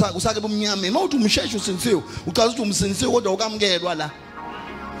usinisiwe kodwa usake bomnyama uma uthi umsheshe usinisiwe uchaza ukuthi umsinisiwe kodwa ukamukelwa la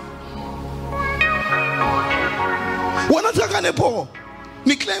wona thakane pho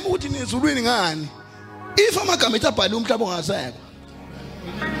niclaim ukuthi nizulwini ngani if amagama etabhali umhlaba ongasekho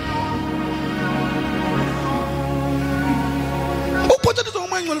Ukubhapathiswa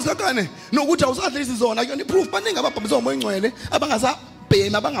ngomoya ongcwele sikakane nokuthi awusadla isizona kuyona iproof baningi ababhapathiswa ngomoya ongcwele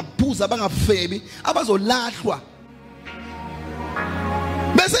abangasabhemi abangaphuza abangafebi abazolahlwa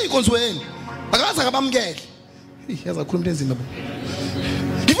bese inkonzweni akaza kabamkele yaza khuluma into enzima bo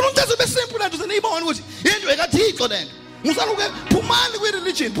ngifuna umthetho besimple lanto seniyibona ukuthi into ekaThixo lento musaluke phumani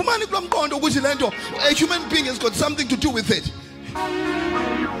kwi-religion phumani kulomqondo ukuthi lento a human being has got something to do with it.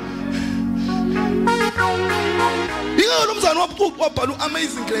 Ingalo umzana wabucucu wabhala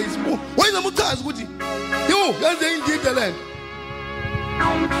Amazing Grace wayenzama uchaza ukuthi yo yaze ingida lento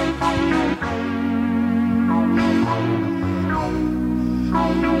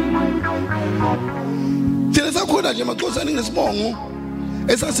thina sakhona nje maxosana ngesibongo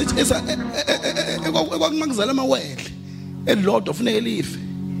esasithi ekwakumangizala amawele elilodwa kufanele life.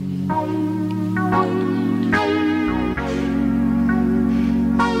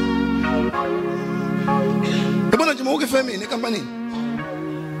 Yabona nje mawuke family ekampanini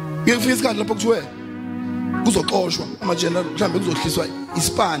ngifika isikhathi lapho kuthiwe kuzoxoshwa ama-general mhlawumbe kuzohliswa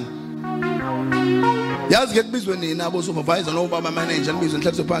ispan yazi ke kubizwe nina abo supervisor noma aba manager libizwe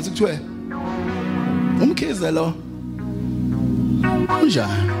enhlaliswe phansi kuthiwe umkhize lo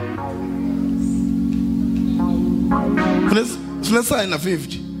unjani funa sign na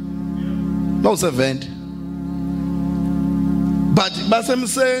 50 bawu 70 but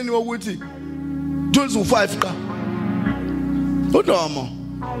basemseni wokuthi 25 qa uDomo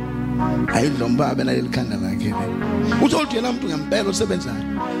ayidlomba abe naleli khanda lakhe uthola yena umuntu ngempela osebenzayo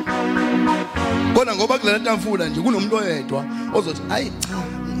kodwa ngoba kulela ntamfula nje kunomuntu oyedwa ozothi hayi cha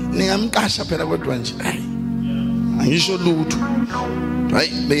ningamqasha phela kodwa nje hayi angisho lutho hayi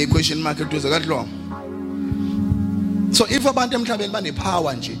beke question mark eduze kaDlomo. So if abantu emhlabeni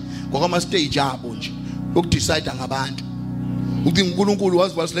banepower nje ngokwama stage abo nje ukudecide ngabantu ukuthi uNkulunkulu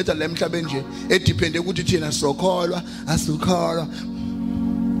wazi wasiletha la emhlabeni nje edepende ukuthi thina sokholwa asukholwa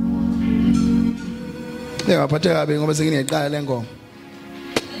ngaphatha kabe ngoba sengineqala lengoma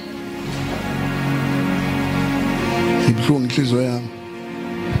ibhlungu inhliziyo yami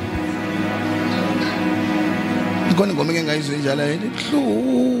ngone ngoma engayizwe njalo yini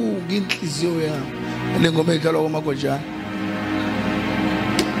ibhlungu inhliziyo yami le ngoma edlalwa komakojana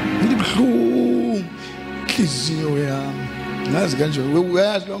ibhlungu inhliziyo yami ngazi kanje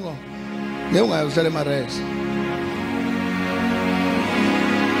uyazi longo ngeke ungayohlala eMares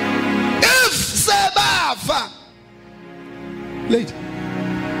if sebafa late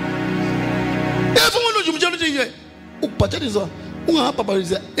if umuntu nje umtshela ukuthi nje ukubhathelizwa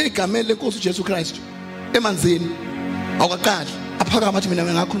ungabhabhaliza egameni lenkosi uJesu Kristu emanzini awukaqali aphakama athi mina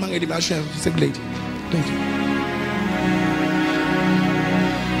ngakhuluma ngelimi lasho Sekulate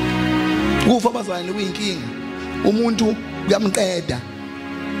kufa abazali kuyinkinga umuntu kuyamqeda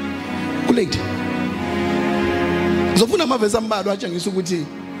kulate uzofuna amavesi ambalwa atshengisa ukuthi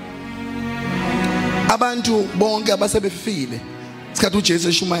abantu bonke abasebefile isikhathi uJesu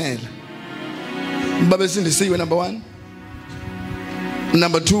eshumayela babesindisiwe number 1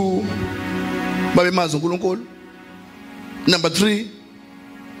 number 2 babemazi uNkulunkulu number 3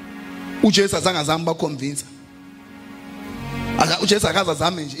 uJesu azange baconvince uJesu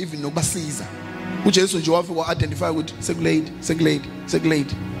akazazame nje even nokubasiza uJesu nje wafika wa-identify ukuthi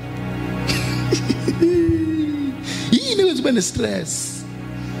Sekulate yini wenza ube ne-stress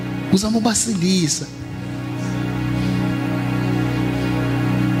uzama ubasindisa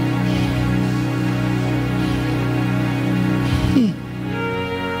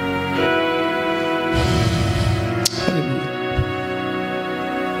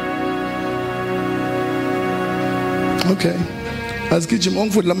okay asigijima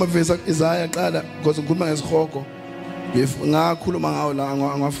ongifuthi lamavesi Isaiah qala because ngikhuluma ngesihogo ngakhuluma ngawo la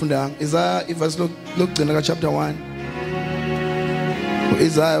angafundanga Isaiah ivesi lokugcina ka chapter 1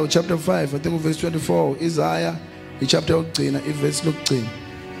 Isaiah chapter 5 I think verse 24 Isaiah chapter yokugcina ivesi lokugcina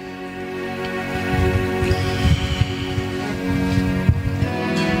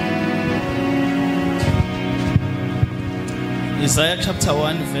Isaiah chapter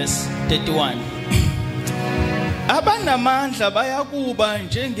 1 verse 31 Abanamandla bayakuba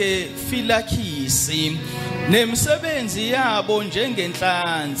njengefilakisi nemisebenzi yabo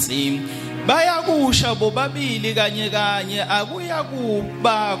njengenhlanzi bayakusha bobabili kanye kanye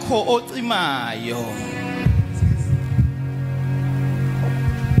akuyakubakho ocimayo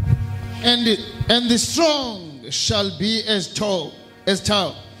and the strong shall be as tall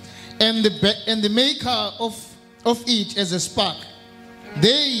and the maker of it as a spark.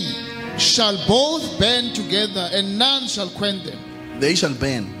 They shall both burn together and none shall quench them. They shall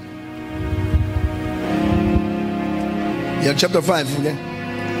burn. Yeah, chapter 5 okay?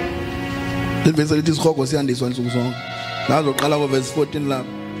 The verse it is khoko siyandiswa nsuku zonke Nazoqala ku verse 14 lapha.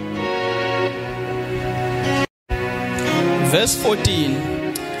 Verse 14.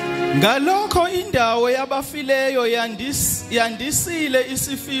 Ngalokho indawo yabafileyo yandisile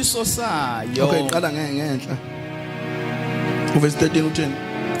isifiso sayo. Okay, qala ngenhla. Verse 13 uthini?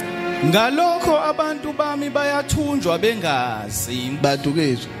 Ngalokho abantu bami bayathunjwa bengazi.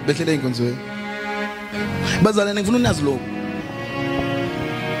 Badukizwe behlele inkonzo. Bazalwane ngifuna unazi lokho.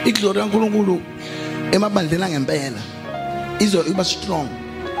 Iglory kaNkulunkulu emabandlela ngempela izokuba strong.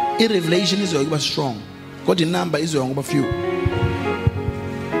 I-revelation izokuba strong. Kodwa inamba izokuba few.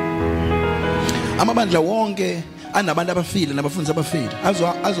 Amabandla wonke anabantu abafile nabafundisi abafile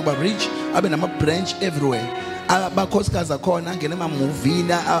azoba rich abe nama branch everywhere. Abakhosikazi akhona angena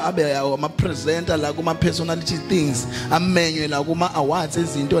ema-movie abe ama-presenter la kuma-personality things amenywe la kuma-awards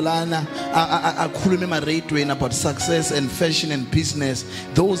ezinto lana akhulume ema-radioweni about success and fashion and business.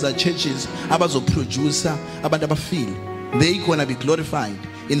 Those are churches abazoproducer abantu abafile. They gonna be glorified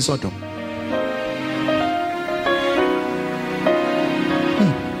in Sodom.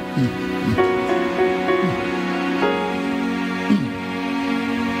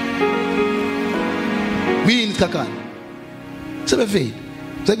 Sebefile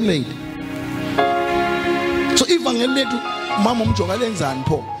sekulate. So ivangeli lethu mama umjonga lenzani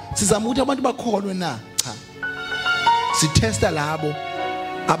pho sizama ukuthi abantu bakholwe na cha sitesta labo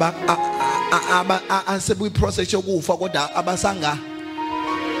asebuyi process yokufa kodwa abasanga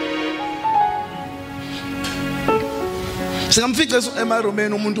singamfica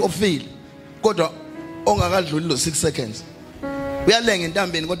emaromeni umuntu ofile kodwa ongakadluli lo 6 seconds uyalenga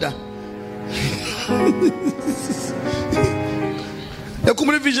entambeni kodwa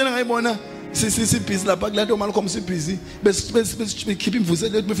yakhumula vision ngayibona si busy lapha kulanto Malcolm si busy bese keep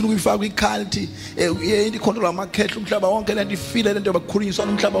imvuselo lethu befuna ukuyifaka kwiculty into control amakhetho umhlaba wonke lento ifile lento bakukhuliswa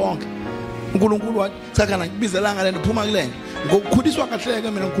umhlaba wonke uNkulunkulu wathi sakhana ngibizelanga lento phuma kulento ngokukhuliswa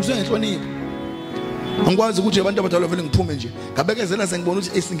kahleke mina ngikhuliswe ngenhlonipho angikwazi ukuthi abantu abadala vele ngiphume nje ngabekezela sengibona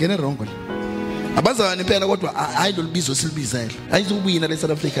ukuthi esingene wrong la abazalwane phela kodwa hayi lo libizo silibizela ayizukubuyina le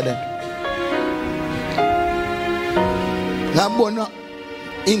South Africa lento ngabona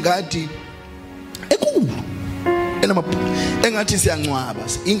ingadi ekulu engathi siyancwaba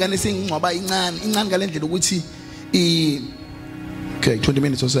ingane singcwaba incane ngalendlela ukuthi okay 20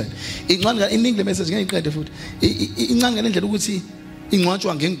 minutes or so incane in English message ngiyiqede futhi incane ngalendlela ukuthi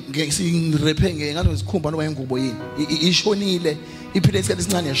ingcwatshwa ngesirephe ngathi isikhumba noma ingubo yini ishonile iphile isikhathi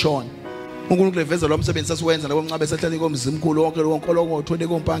esincane yashona uNkulunkulu eveza lo msebenzi sasiwenza labo ncabe esahlale komzimkhulu wonke lonke othole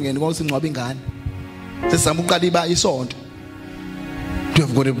kompangeni kwasingcwaba ingane sesizama uqala iba isonto.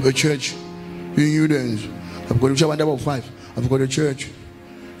 I've got a church in Udens. I've got about 5. I've got a church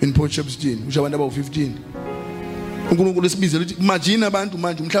in Port Shepstone. Which about 15. uNkulunkulu esibizela ukuthi imagine abantu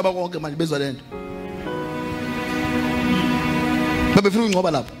manje umhlaba wonke manje bezwa lento. Babefuna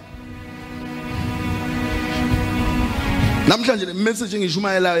ukungcoba lapha. Namhlanje le message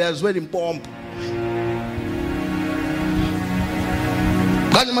engishumayelayo yazwela impompo.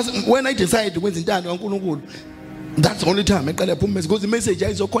 When I decide ukwenza intando kaNkulunkulu, that's the only time eqala yaphuma because the message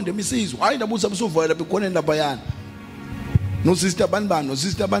ayizokhonda imisizwe hayi ndabuza busuvoyela bekhona indaba yana no sister banibani no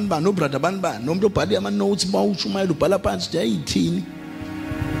sister banibani no brother banibani nomuntu obhali ama notes bawushumayela ubhala phansi nje ayithini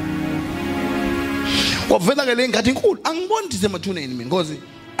kwavela ke le ngathi inkulu angiboni ukuthi semathuneni mina because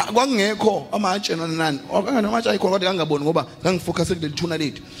kwakungekho amatshe nani okanga namatshe ayikhona kodwa ngangaboni ngoba ngangifocus kuleli thuna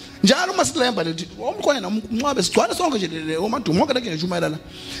lethu njalo uma silemba lethi umkhona nomncwabe sigcwala sonke nje le omadumo wonke lakhe ngishumayela la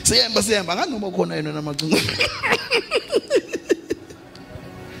siyemba ngathi noma khona yena namacingo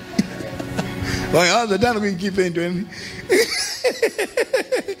wayazi dana kuyikhipha entweni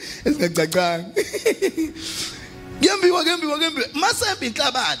esingacacanga Gembi masembe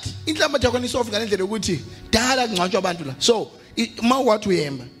inhlabathi yakho nisofika ngendlela ukuthi dala kungcwatshwa abantu la so mawathi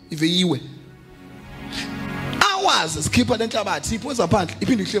uyemba iveyiwe awazi sikhipha lenhlabathi siphoza phandle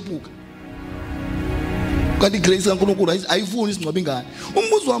iphinde ihlepuka kanti grace kaNkulunkulu ayifuni isingcwaba ingane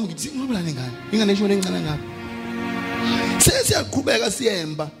umbuzo wami ngithi ngibulane ingane eshona encane ngapha sesiyaqhubeka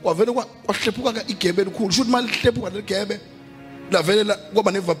siyemba kwavele kwahlephuka ka igebe elikhulu shothi mali hlephuka legebe lavela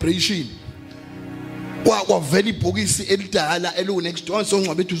kwaba ne vibration kwavela ibhokisi elidala elu next door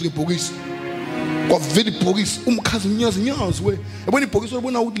songcwaba eduze kwebhokisi kwavela ibhokisi umkhazi unyazi we yabona ibhokisi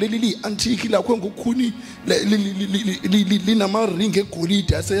olibona ukuthi leli antique lakho ngokukhuni linama ring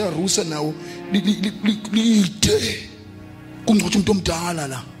egolide aseyarusa nawo lide kungcotsha umuntu omdala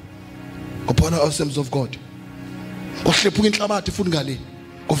la ngaphala assemblies of God kwahlephuka inhlabathi futhi ngale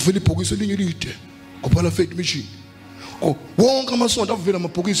kwavela ibhokisi elinye lide ngaphala faith mission wonke amasonto avela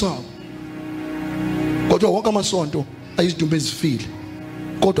amabhokisi awo kodwa wonke amasonto ayizidumbe ezifile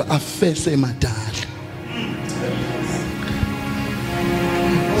kodwa afese emadala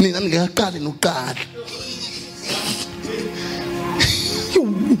Nina ngiyaqala nokuqala.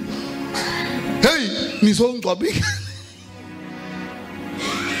 Hey, nizongcwabika.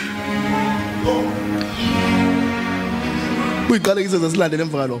 Uyiqale izizwe silandele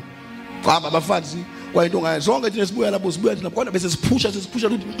emva lo. Hamba abafazi kwayinto ngayo. Sonke thina sibuya lapho sibuya thina kodwa bese siphusha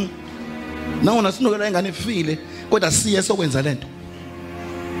ukuthi nawo sinokela ingane efile kodwa siye sokwenza lento.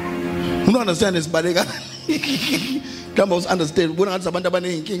 You understand isibaleka. Mhlawumbe usunderstand ubona ngathi abantu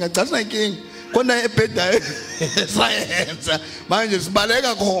abanenkinga cha sinayinkinga khona ebheda science manje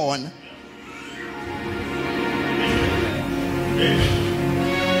sibaleka khona.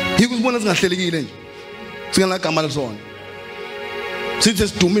 Yikubona singahlelekile nje. Singanagama lesona. Sithi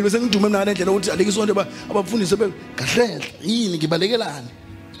sidumile bese ngidume mina ngendlela ukuthi aleke isonto abafundisi bekahlehla yini ngibalekelana.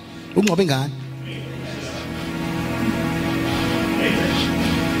 Ungcwabe ngani?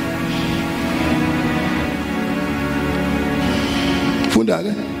 Funda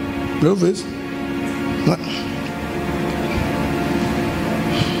ke lo verse.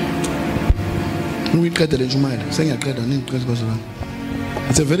 Uyiqeda le njumayela sengiyaqeda ngiqeda kwazona.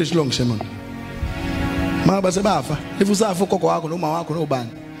 It's a very long sermon. Maba sebafa if usafa ugogo wakho noma wakho nobani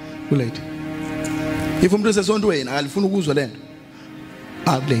kulate. If umuntu sesontweni akalifuna ukuzwa lento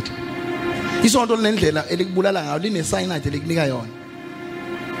kulate. Isonto linendlela elikubulala ngayo line cyanide elikunika yona.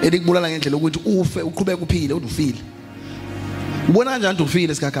 Elikubulala ngendlela ukuthi ufe uqhubeka uphile uthi ufile. Ubona kanjani ukuthi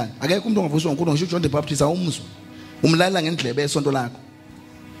ufile sikhakhana? Akekho umuntu ongavuswa uNkulunkulu ngisho John the Baptist awumzwa. Umlalela ngendlebe esonto lakho.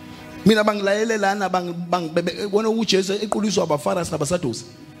 Mina bangilayelelana bangibona uJesu equliswa abaFarisi nabaSadusi.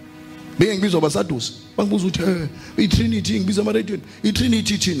 Benge ngibizwa abaSadusi. Bangibuza ukuthi iTrinity ngibizwa amaRadiant.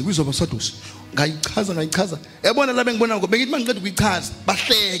 iTrinity thini ngibizwa abaSadusi. Ngayichaza. Yabona la bengibona ngo bengithi mangiqeda ukuyichaza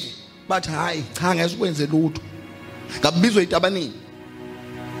bahleke. Bathi hayi cha ngeke ukwenze lutho. Ngabizwa itabanini.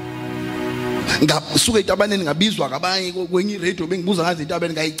 Ngasuka itabanini ngabizwa kabanye kwenye radio bengibuza ngazi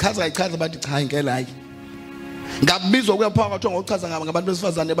itabanini ngayichaza bathi cha ngeke like. Ngabizwa kuyaphaka kwathiwa ngokuchaza ngabantu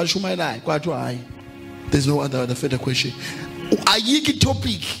besifazane bashumayelayo kwathiwa hayi there's no other further question. Ayiki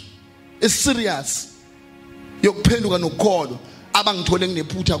topic is serious yokuphenduka nokukholwa abangithole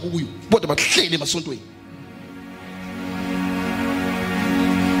nginephutha kuyo kodwa bahlele emasontweni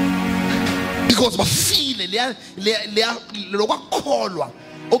because bafile le lokukholwa.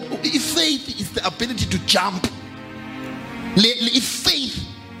 Faith is the ability to jump. Le faith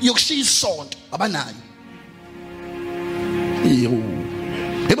yokushiya isonto abanayo.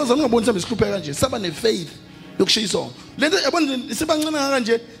 Ebazama ngabonisa besikhupheka kanje saba nefaith yokushiya isonto. Lento yabona sibancane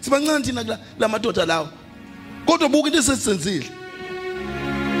kanje sibancane thina la madoda lawo. Kodwa buka into esisenzile.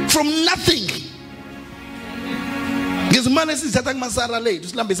 From nothing. Ngizimane sizithatha kumasara lethu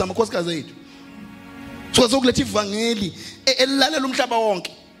silambisa amakhosikazi ethu. Sokuletha ivangeli elalela umhlaba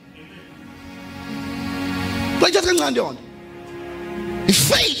wonke. Bayithatha kancane yona.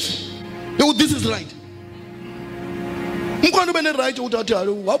 Faith. This is right. Umkhona ube ne right ukuthi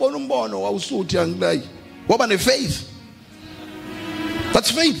wabona umbono wawusuthi angilayi. Waba ne faith.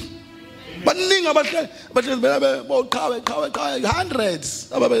 That's faith. Baningi abahlali boqhawe hundreds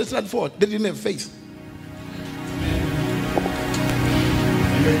ababe Stratford they didn't have faith.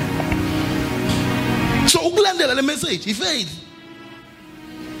 So ukulandela le message ifaith.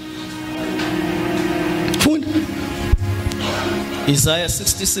 Fund Isaiah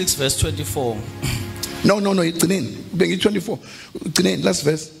 66 verse 24. No, igcineni. Bengi 24. Igcineni last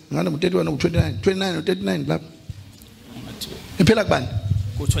verse. Ngana mu31 no 29. 29 no 39 lapha. Iphela kubani?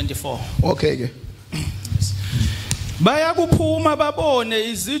 Ku 24. Okay ke. Bayakuphuma babone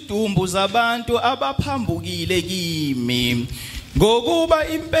izidumbu zabantu abaphambukile kimi. Ngokuba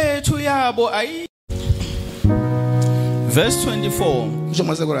impethu yabo ayi Verse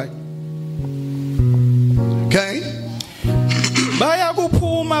 24. Okay.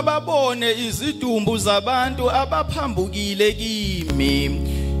 Bayakuphuma babone izidumbu zabantu abaphambukile kimi.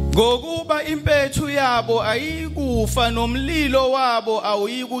 Ngokuba impethu yabo ayikufa nomlilo wabo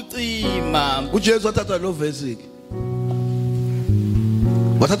awuyikucima. uJesu wathatha lo verse ke.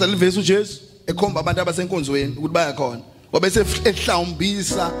 Wathatha le verse uJesu ekhomba abantu abasenkonzweni ukuthi baya khona. Wabese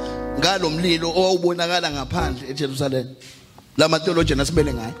ehlawumbisa ngalomlilo owubonakala ngaphandle eJerusalem. La matheologian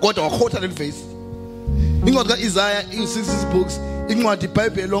asibele ngayo. Kodwa wakhotha le verse. Incwadi kaIsaiah i66 books, incwadi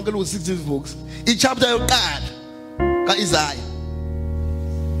iBhayibheli lonke lu66 books. Ichapter yokuqala kaIsaiah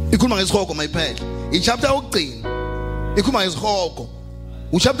ikhuluma ngesihogo mayiphela. Ichapter yokugcina ikhuluma ngesihogo.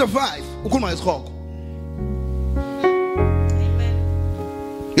 Uchapter 5 ukhuluma ngesihogo. Amen.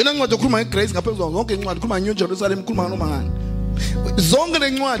 Yena incwadi okhuluma ngegrace ngaphezulu zonke incwadi ikhuluma ngeNew Jerusalem ikhuluma noma ngani. Zonke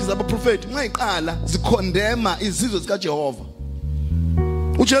le ncwadi zabaprofeti ngayiqala zikhondema izizwe zikaJehova.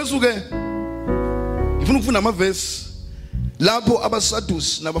 uJesu ke ngifuna ukufunda ama verse lapho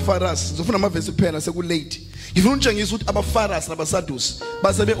abasaddusi nabafarisi ngizofuna amavesi kuphela sekulate ngifuna ukutshengisa ukuthi abafarisi nabasaddusi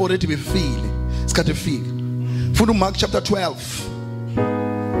basebe already befile isikhathi efika funda Mark chapter 12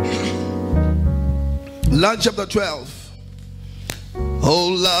 Mark chapter 12 Oh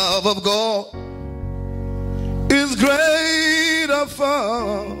love of God is greater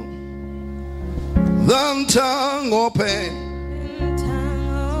far than tongue or pen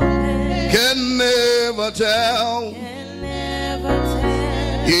can never tell.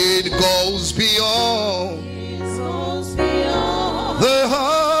 It goes beyond the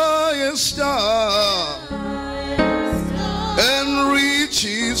highest star and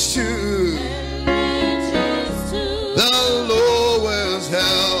reaches to the lowest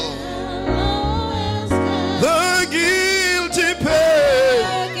hell. The guilty pay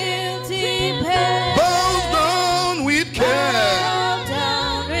bows down with care.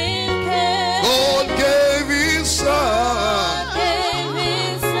 God gave His Son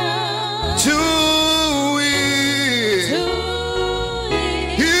to it.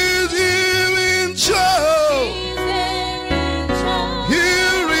 He's healing child. He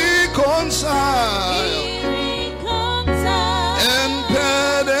reconciled and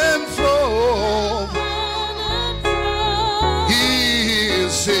paid and from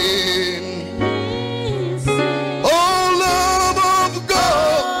His sin. Oh love of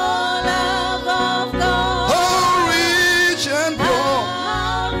God, how rich and pure,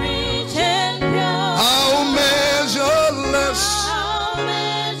 how measureless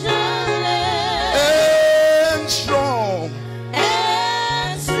and strong.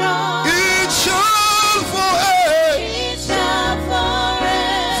 It shall forevermore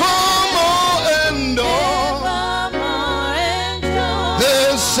endure.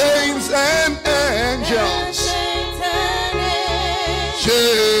 The saints and angels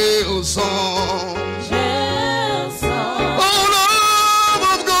shall song. Oh love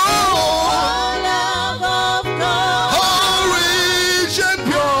of God, how rich and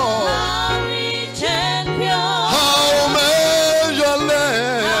pure, how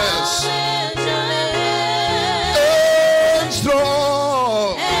measureless and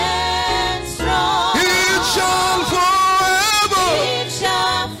strong. It shall forevermore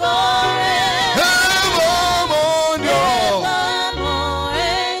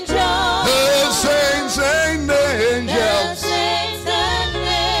endure. The saints and angels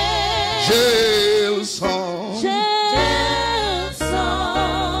shall song.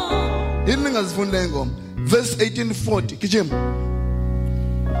 Yini ningazifunde ngoma verse 1840 kijima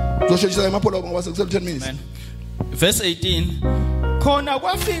Joshua emaphola ngoba sekusele 10 minutes. Amen. Verse 18 khona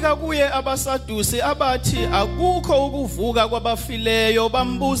kwafika kuye abasadusi abathi akukho ukuvuka kwabafileyo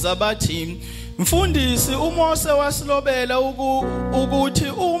bambuza bathi mfundisi uMose wasilobela ukuthi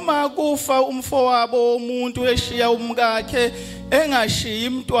uma kufa umfowabo womuntu eshiya umkakhe engashiyi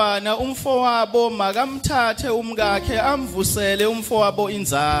umntwana umfowabo makamthathe umkakhe amvusele umfowabo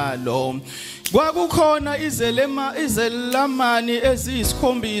inzalo. Kwakukhona izelamani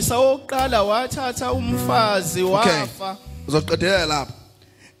eziyisikhombisa oqala wathatha umfazi wafa. Uzoqedela lapha.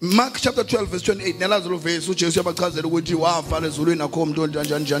 Mark chapter 12 verse 28 nelazo lo verse uJesu yabachazela ukuthi wafa ezulwini akho umuntu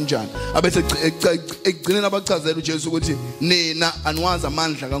njani abese egcineni abachazela uJesu ukuthi nina anwazi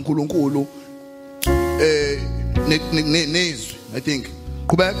amandla kaNkuluNkulu nezwi I think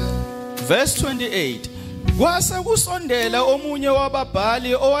qhubeka Verse 28 kwase kusondela omunye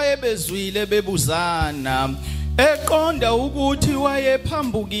wababhali owayebezwile bebuzana eqonda ukuthi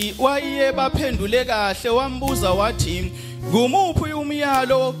wayebaphendule kahle wambuza wathi ngumuphi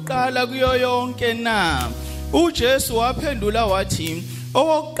umyalo wokuqala kuyo yonke na? uJesu waphendula wathi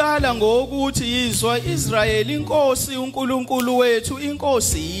owokuqala ngokuthi yizwa Israyeli inkosi uNkulunkulu wethu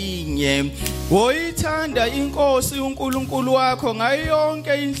inkosi yinye. Woyithanda inkosi uNkulunkulu wakho ngayo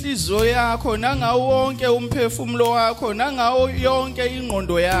yonke inhliziyo yakho nangawo wonke umphefumulo wakho nangawo yonke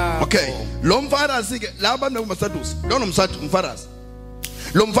ingqondo yakho. Okay, lo mfarisi ke laba nomasadusi lo nomfarisi.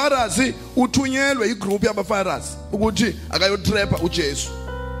 Lo mfarisi uthunyelwe igroup yabafarisi ukuthi akayotrapha uJesu.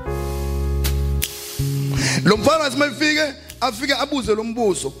 Lo mfarisi mayifike afike abuze lo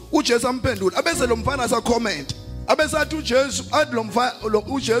mbuzo uJesu amphendula abese lo mfarisi acomment abesathi uJesu athi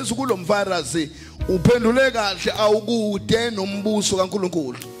uJesu kulomfarisi uphendule kahle awukude nombuso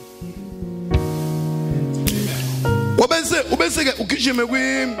kaNkuluNkulu. Ubese ke ugijime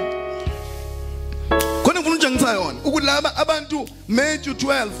khona ngifuna ukutshengisa yona ukuthi laba abantu Matthew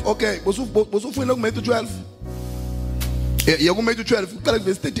 12 okay bosufuna ku Matthew 12 ku Matthew 12 uqala ku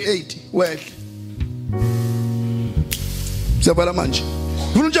verse 38 wehle siyavala manje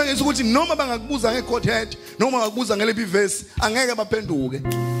ngifuna ukutshengisa ukuthi noma bangakubuza ngeGodhead noma bangakubuza ngelephi verse angeke baphenduke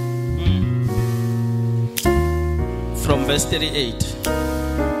from verse 38.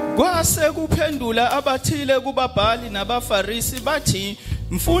 Kwase kuphendula abathile kubabhali nabafarisi bathi,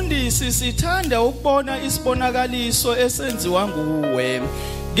 Mfundisi, sithanda ukubona isibonakaliso esenziwa nguwe.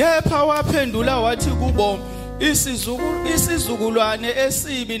 Kepha waphendula wathi kubo, isizukulwane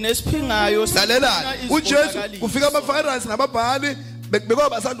esibi nesiphingayo lalela uJesu kufika abafarisi nababhali bekwa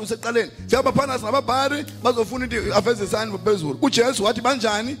basandu seqaleni fika abafarisi nababhali bazofuna into aveze isandla phezulu. uJesu wathi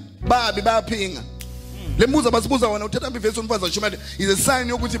banjani babi bayaphinga. Lembuza basibuza wona uthatha ivesi umfazi ashumele is a sign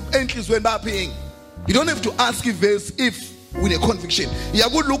yokuthi enhlizweni bayaphinga. You don't have to ask if verse if with a conviction. Yeah,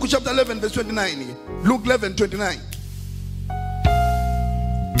 good. Luke chapter 11 verse 29. Luke 11:29.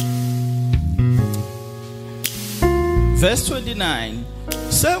 Verse 29.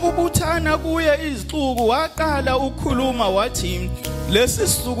 Sekubuthana kuye izixuku waqala ukukhuluma wathi, lesi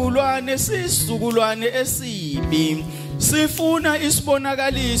sizukulwane esibi sifuna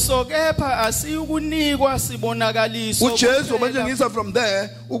isibonakaliso kepha asiyukunikwa sibonakaliso. uJesu manje ngisa from there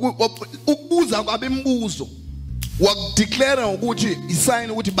ukubuza kwabembuzo wakudeclare ukuthi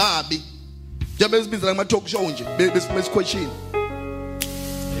isign ukuthi babi njengoba esibiza ngama talk show nje besiquestion.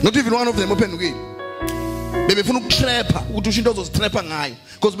 Not even one of them ophendukile. Bebefuna ukutrapper ukuthi usho into ozozitrapper ngayo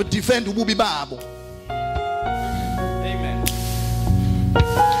because we defend ububi babo. Amen.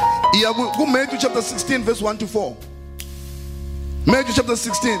 Yeah, go Matthew chapter 16 verse 1 to 4. Matthew chapter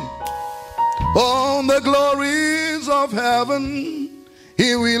 16. On the glories of heaven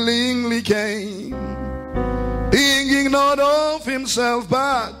he willingly came, thinking not of himself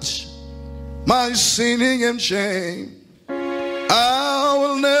but my sinning and shame. I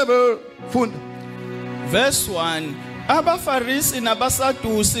will never find. Verse 1. Abafarisi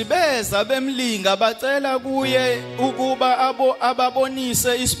nabasadusi beza bemlinga bacela kuye ukuba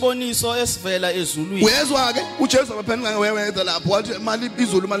ababonise isiboniso esivela ezulwini. Uyezwa ke uJesu abaphendula ngeweza lapho wathi mali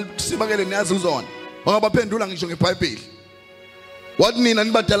izulu mali sibakele niyazi uzona. Bangabaphendula ngisho ngeBhayibheli. Wathi nina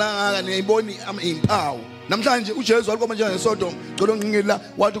nibadala ngaka niyayiboni impawu. Namhlanje uJesu walikho manje ngeSodom colo ngingela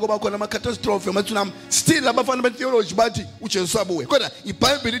wathi kuba khona ama catastrophe mathi nami still abafana betheology bathi uJesu abuye. Kodwa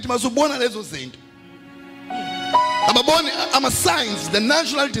iBhayibheli ithi masubona lezo zinto. Ababoni ama signs, the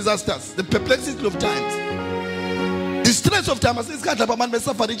natural disasters, the perplexity of times, the stress of time. Asisikhathi lapha abantu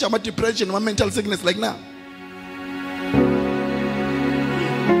besuffer ama depression ama mental sickness like now.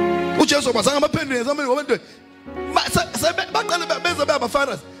 uJesu basanga abaphendule zameni ngobantu baqala beza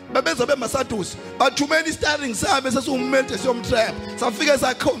beabafarisi babeza bemasadusi bathumela istarring sabe sesumumente siyomtrap safika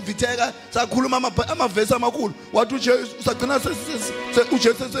saconviteka sakhuluma amavesi amakhulu wathi uJesu sagcina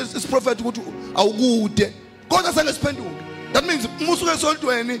uJesu isiprophet ukuthi awukude kodwa sangesiphenduka. That means umusuke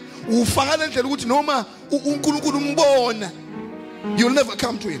esontweni ufaka lendlela ukuthi noma uNkulunkulu umbona you'll never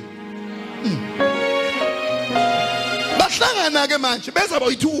come to him. Bahlangana ke manje beza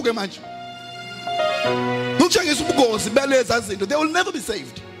bayithuke manje utshengisa ubungozi baleza izinto. They will never be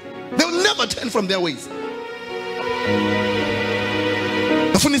saved. They will never turn from their ways.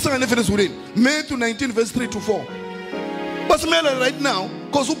 Afunisa ngene ezulwini Matthew 19 verse 3 to 4. Basimela right now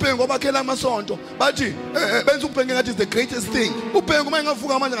because uPhengo bakhela amasonto bathi benza uPhengo ngathi is the greatest thing. uPhengo uma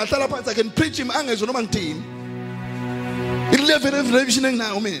engavuka manje ngahlala phansi I can preach him angezwe noma ngithini. Ile revelation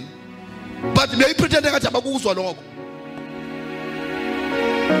enginayo mina. But they pretend ngathi abakuzwa lokho.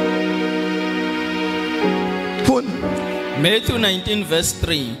 Matthew 19 verse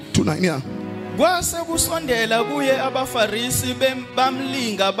 3 to 9. Yeah. Kwase kusondela kuye abafarisi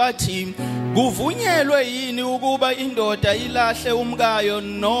bamlinga bathi, kuvunyelwe yini ukuba indoda ilahle umkayo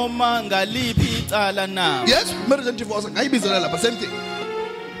noma ngaliphi icala na? Yes, marriage and divorce ngayibizela lapha same thing.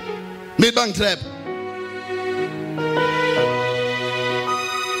 Maybank trap.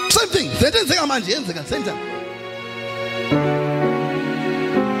 Same thing. Sentenzeka manje yenzeka same time.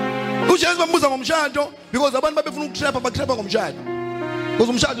 uJesu bambuza ngomshado because abantu babefuna ukutrapha batrapha ngomshado. Because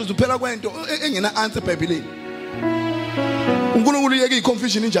umshado uzuphela kwento engena answer eBhayibhelini. uNkulunkulu uyeke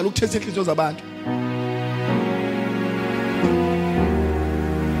iconfusion njalo ukuthetha inhliziyo zabantu.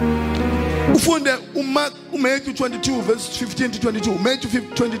 Ufunde uMatthew 22 verse 15 to 22. Matthew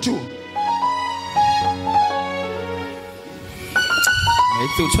 22.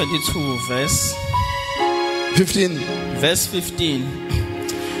 Matthew 22 verse 15. Verse 15.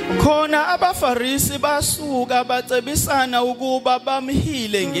 Khona abafarisi basuka bacebisana ukuba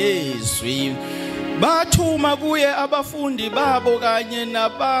bamhile ngezwi. Bathuma kuye abafundi babo kanye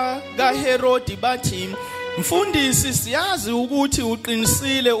nabakaHerodi bathi, Mfundisi, siyazi ukuthi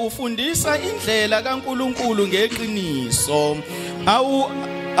uqinisile ufundisa indlela kaNkulunkulu ngeqiniso.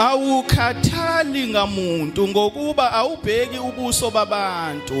 awukhathali ngamuntu ngokuba awubheki ubuso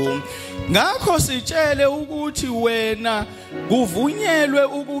babantu. Ngakho sitshele ukuthi wena kuvunyelwe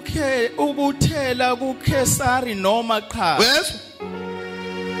ukuthela kuKesari noma cha. Yes.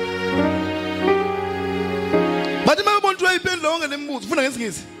 Bathi mabontu ayiphendula wonke lembuzo ufuna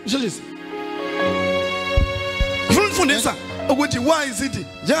ngesingisi. Usheshisa. Ufuna ukufundisa ukuthi why is it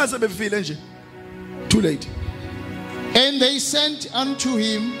njengoba sebefile nje. Too late. And they sent unto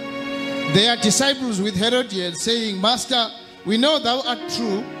him their disciples with Herodians, saying, Master, we know thou art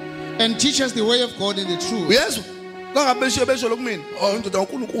true, and teach us the way of God in the truth. Yes. Kangabeshe besho lokumina. Oh, indoda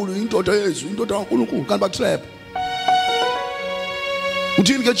kaNkulunkulu, indoda yezu, indoda kaNkulunkulu, kanti ba trap.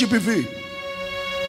 Uthini ke GPV?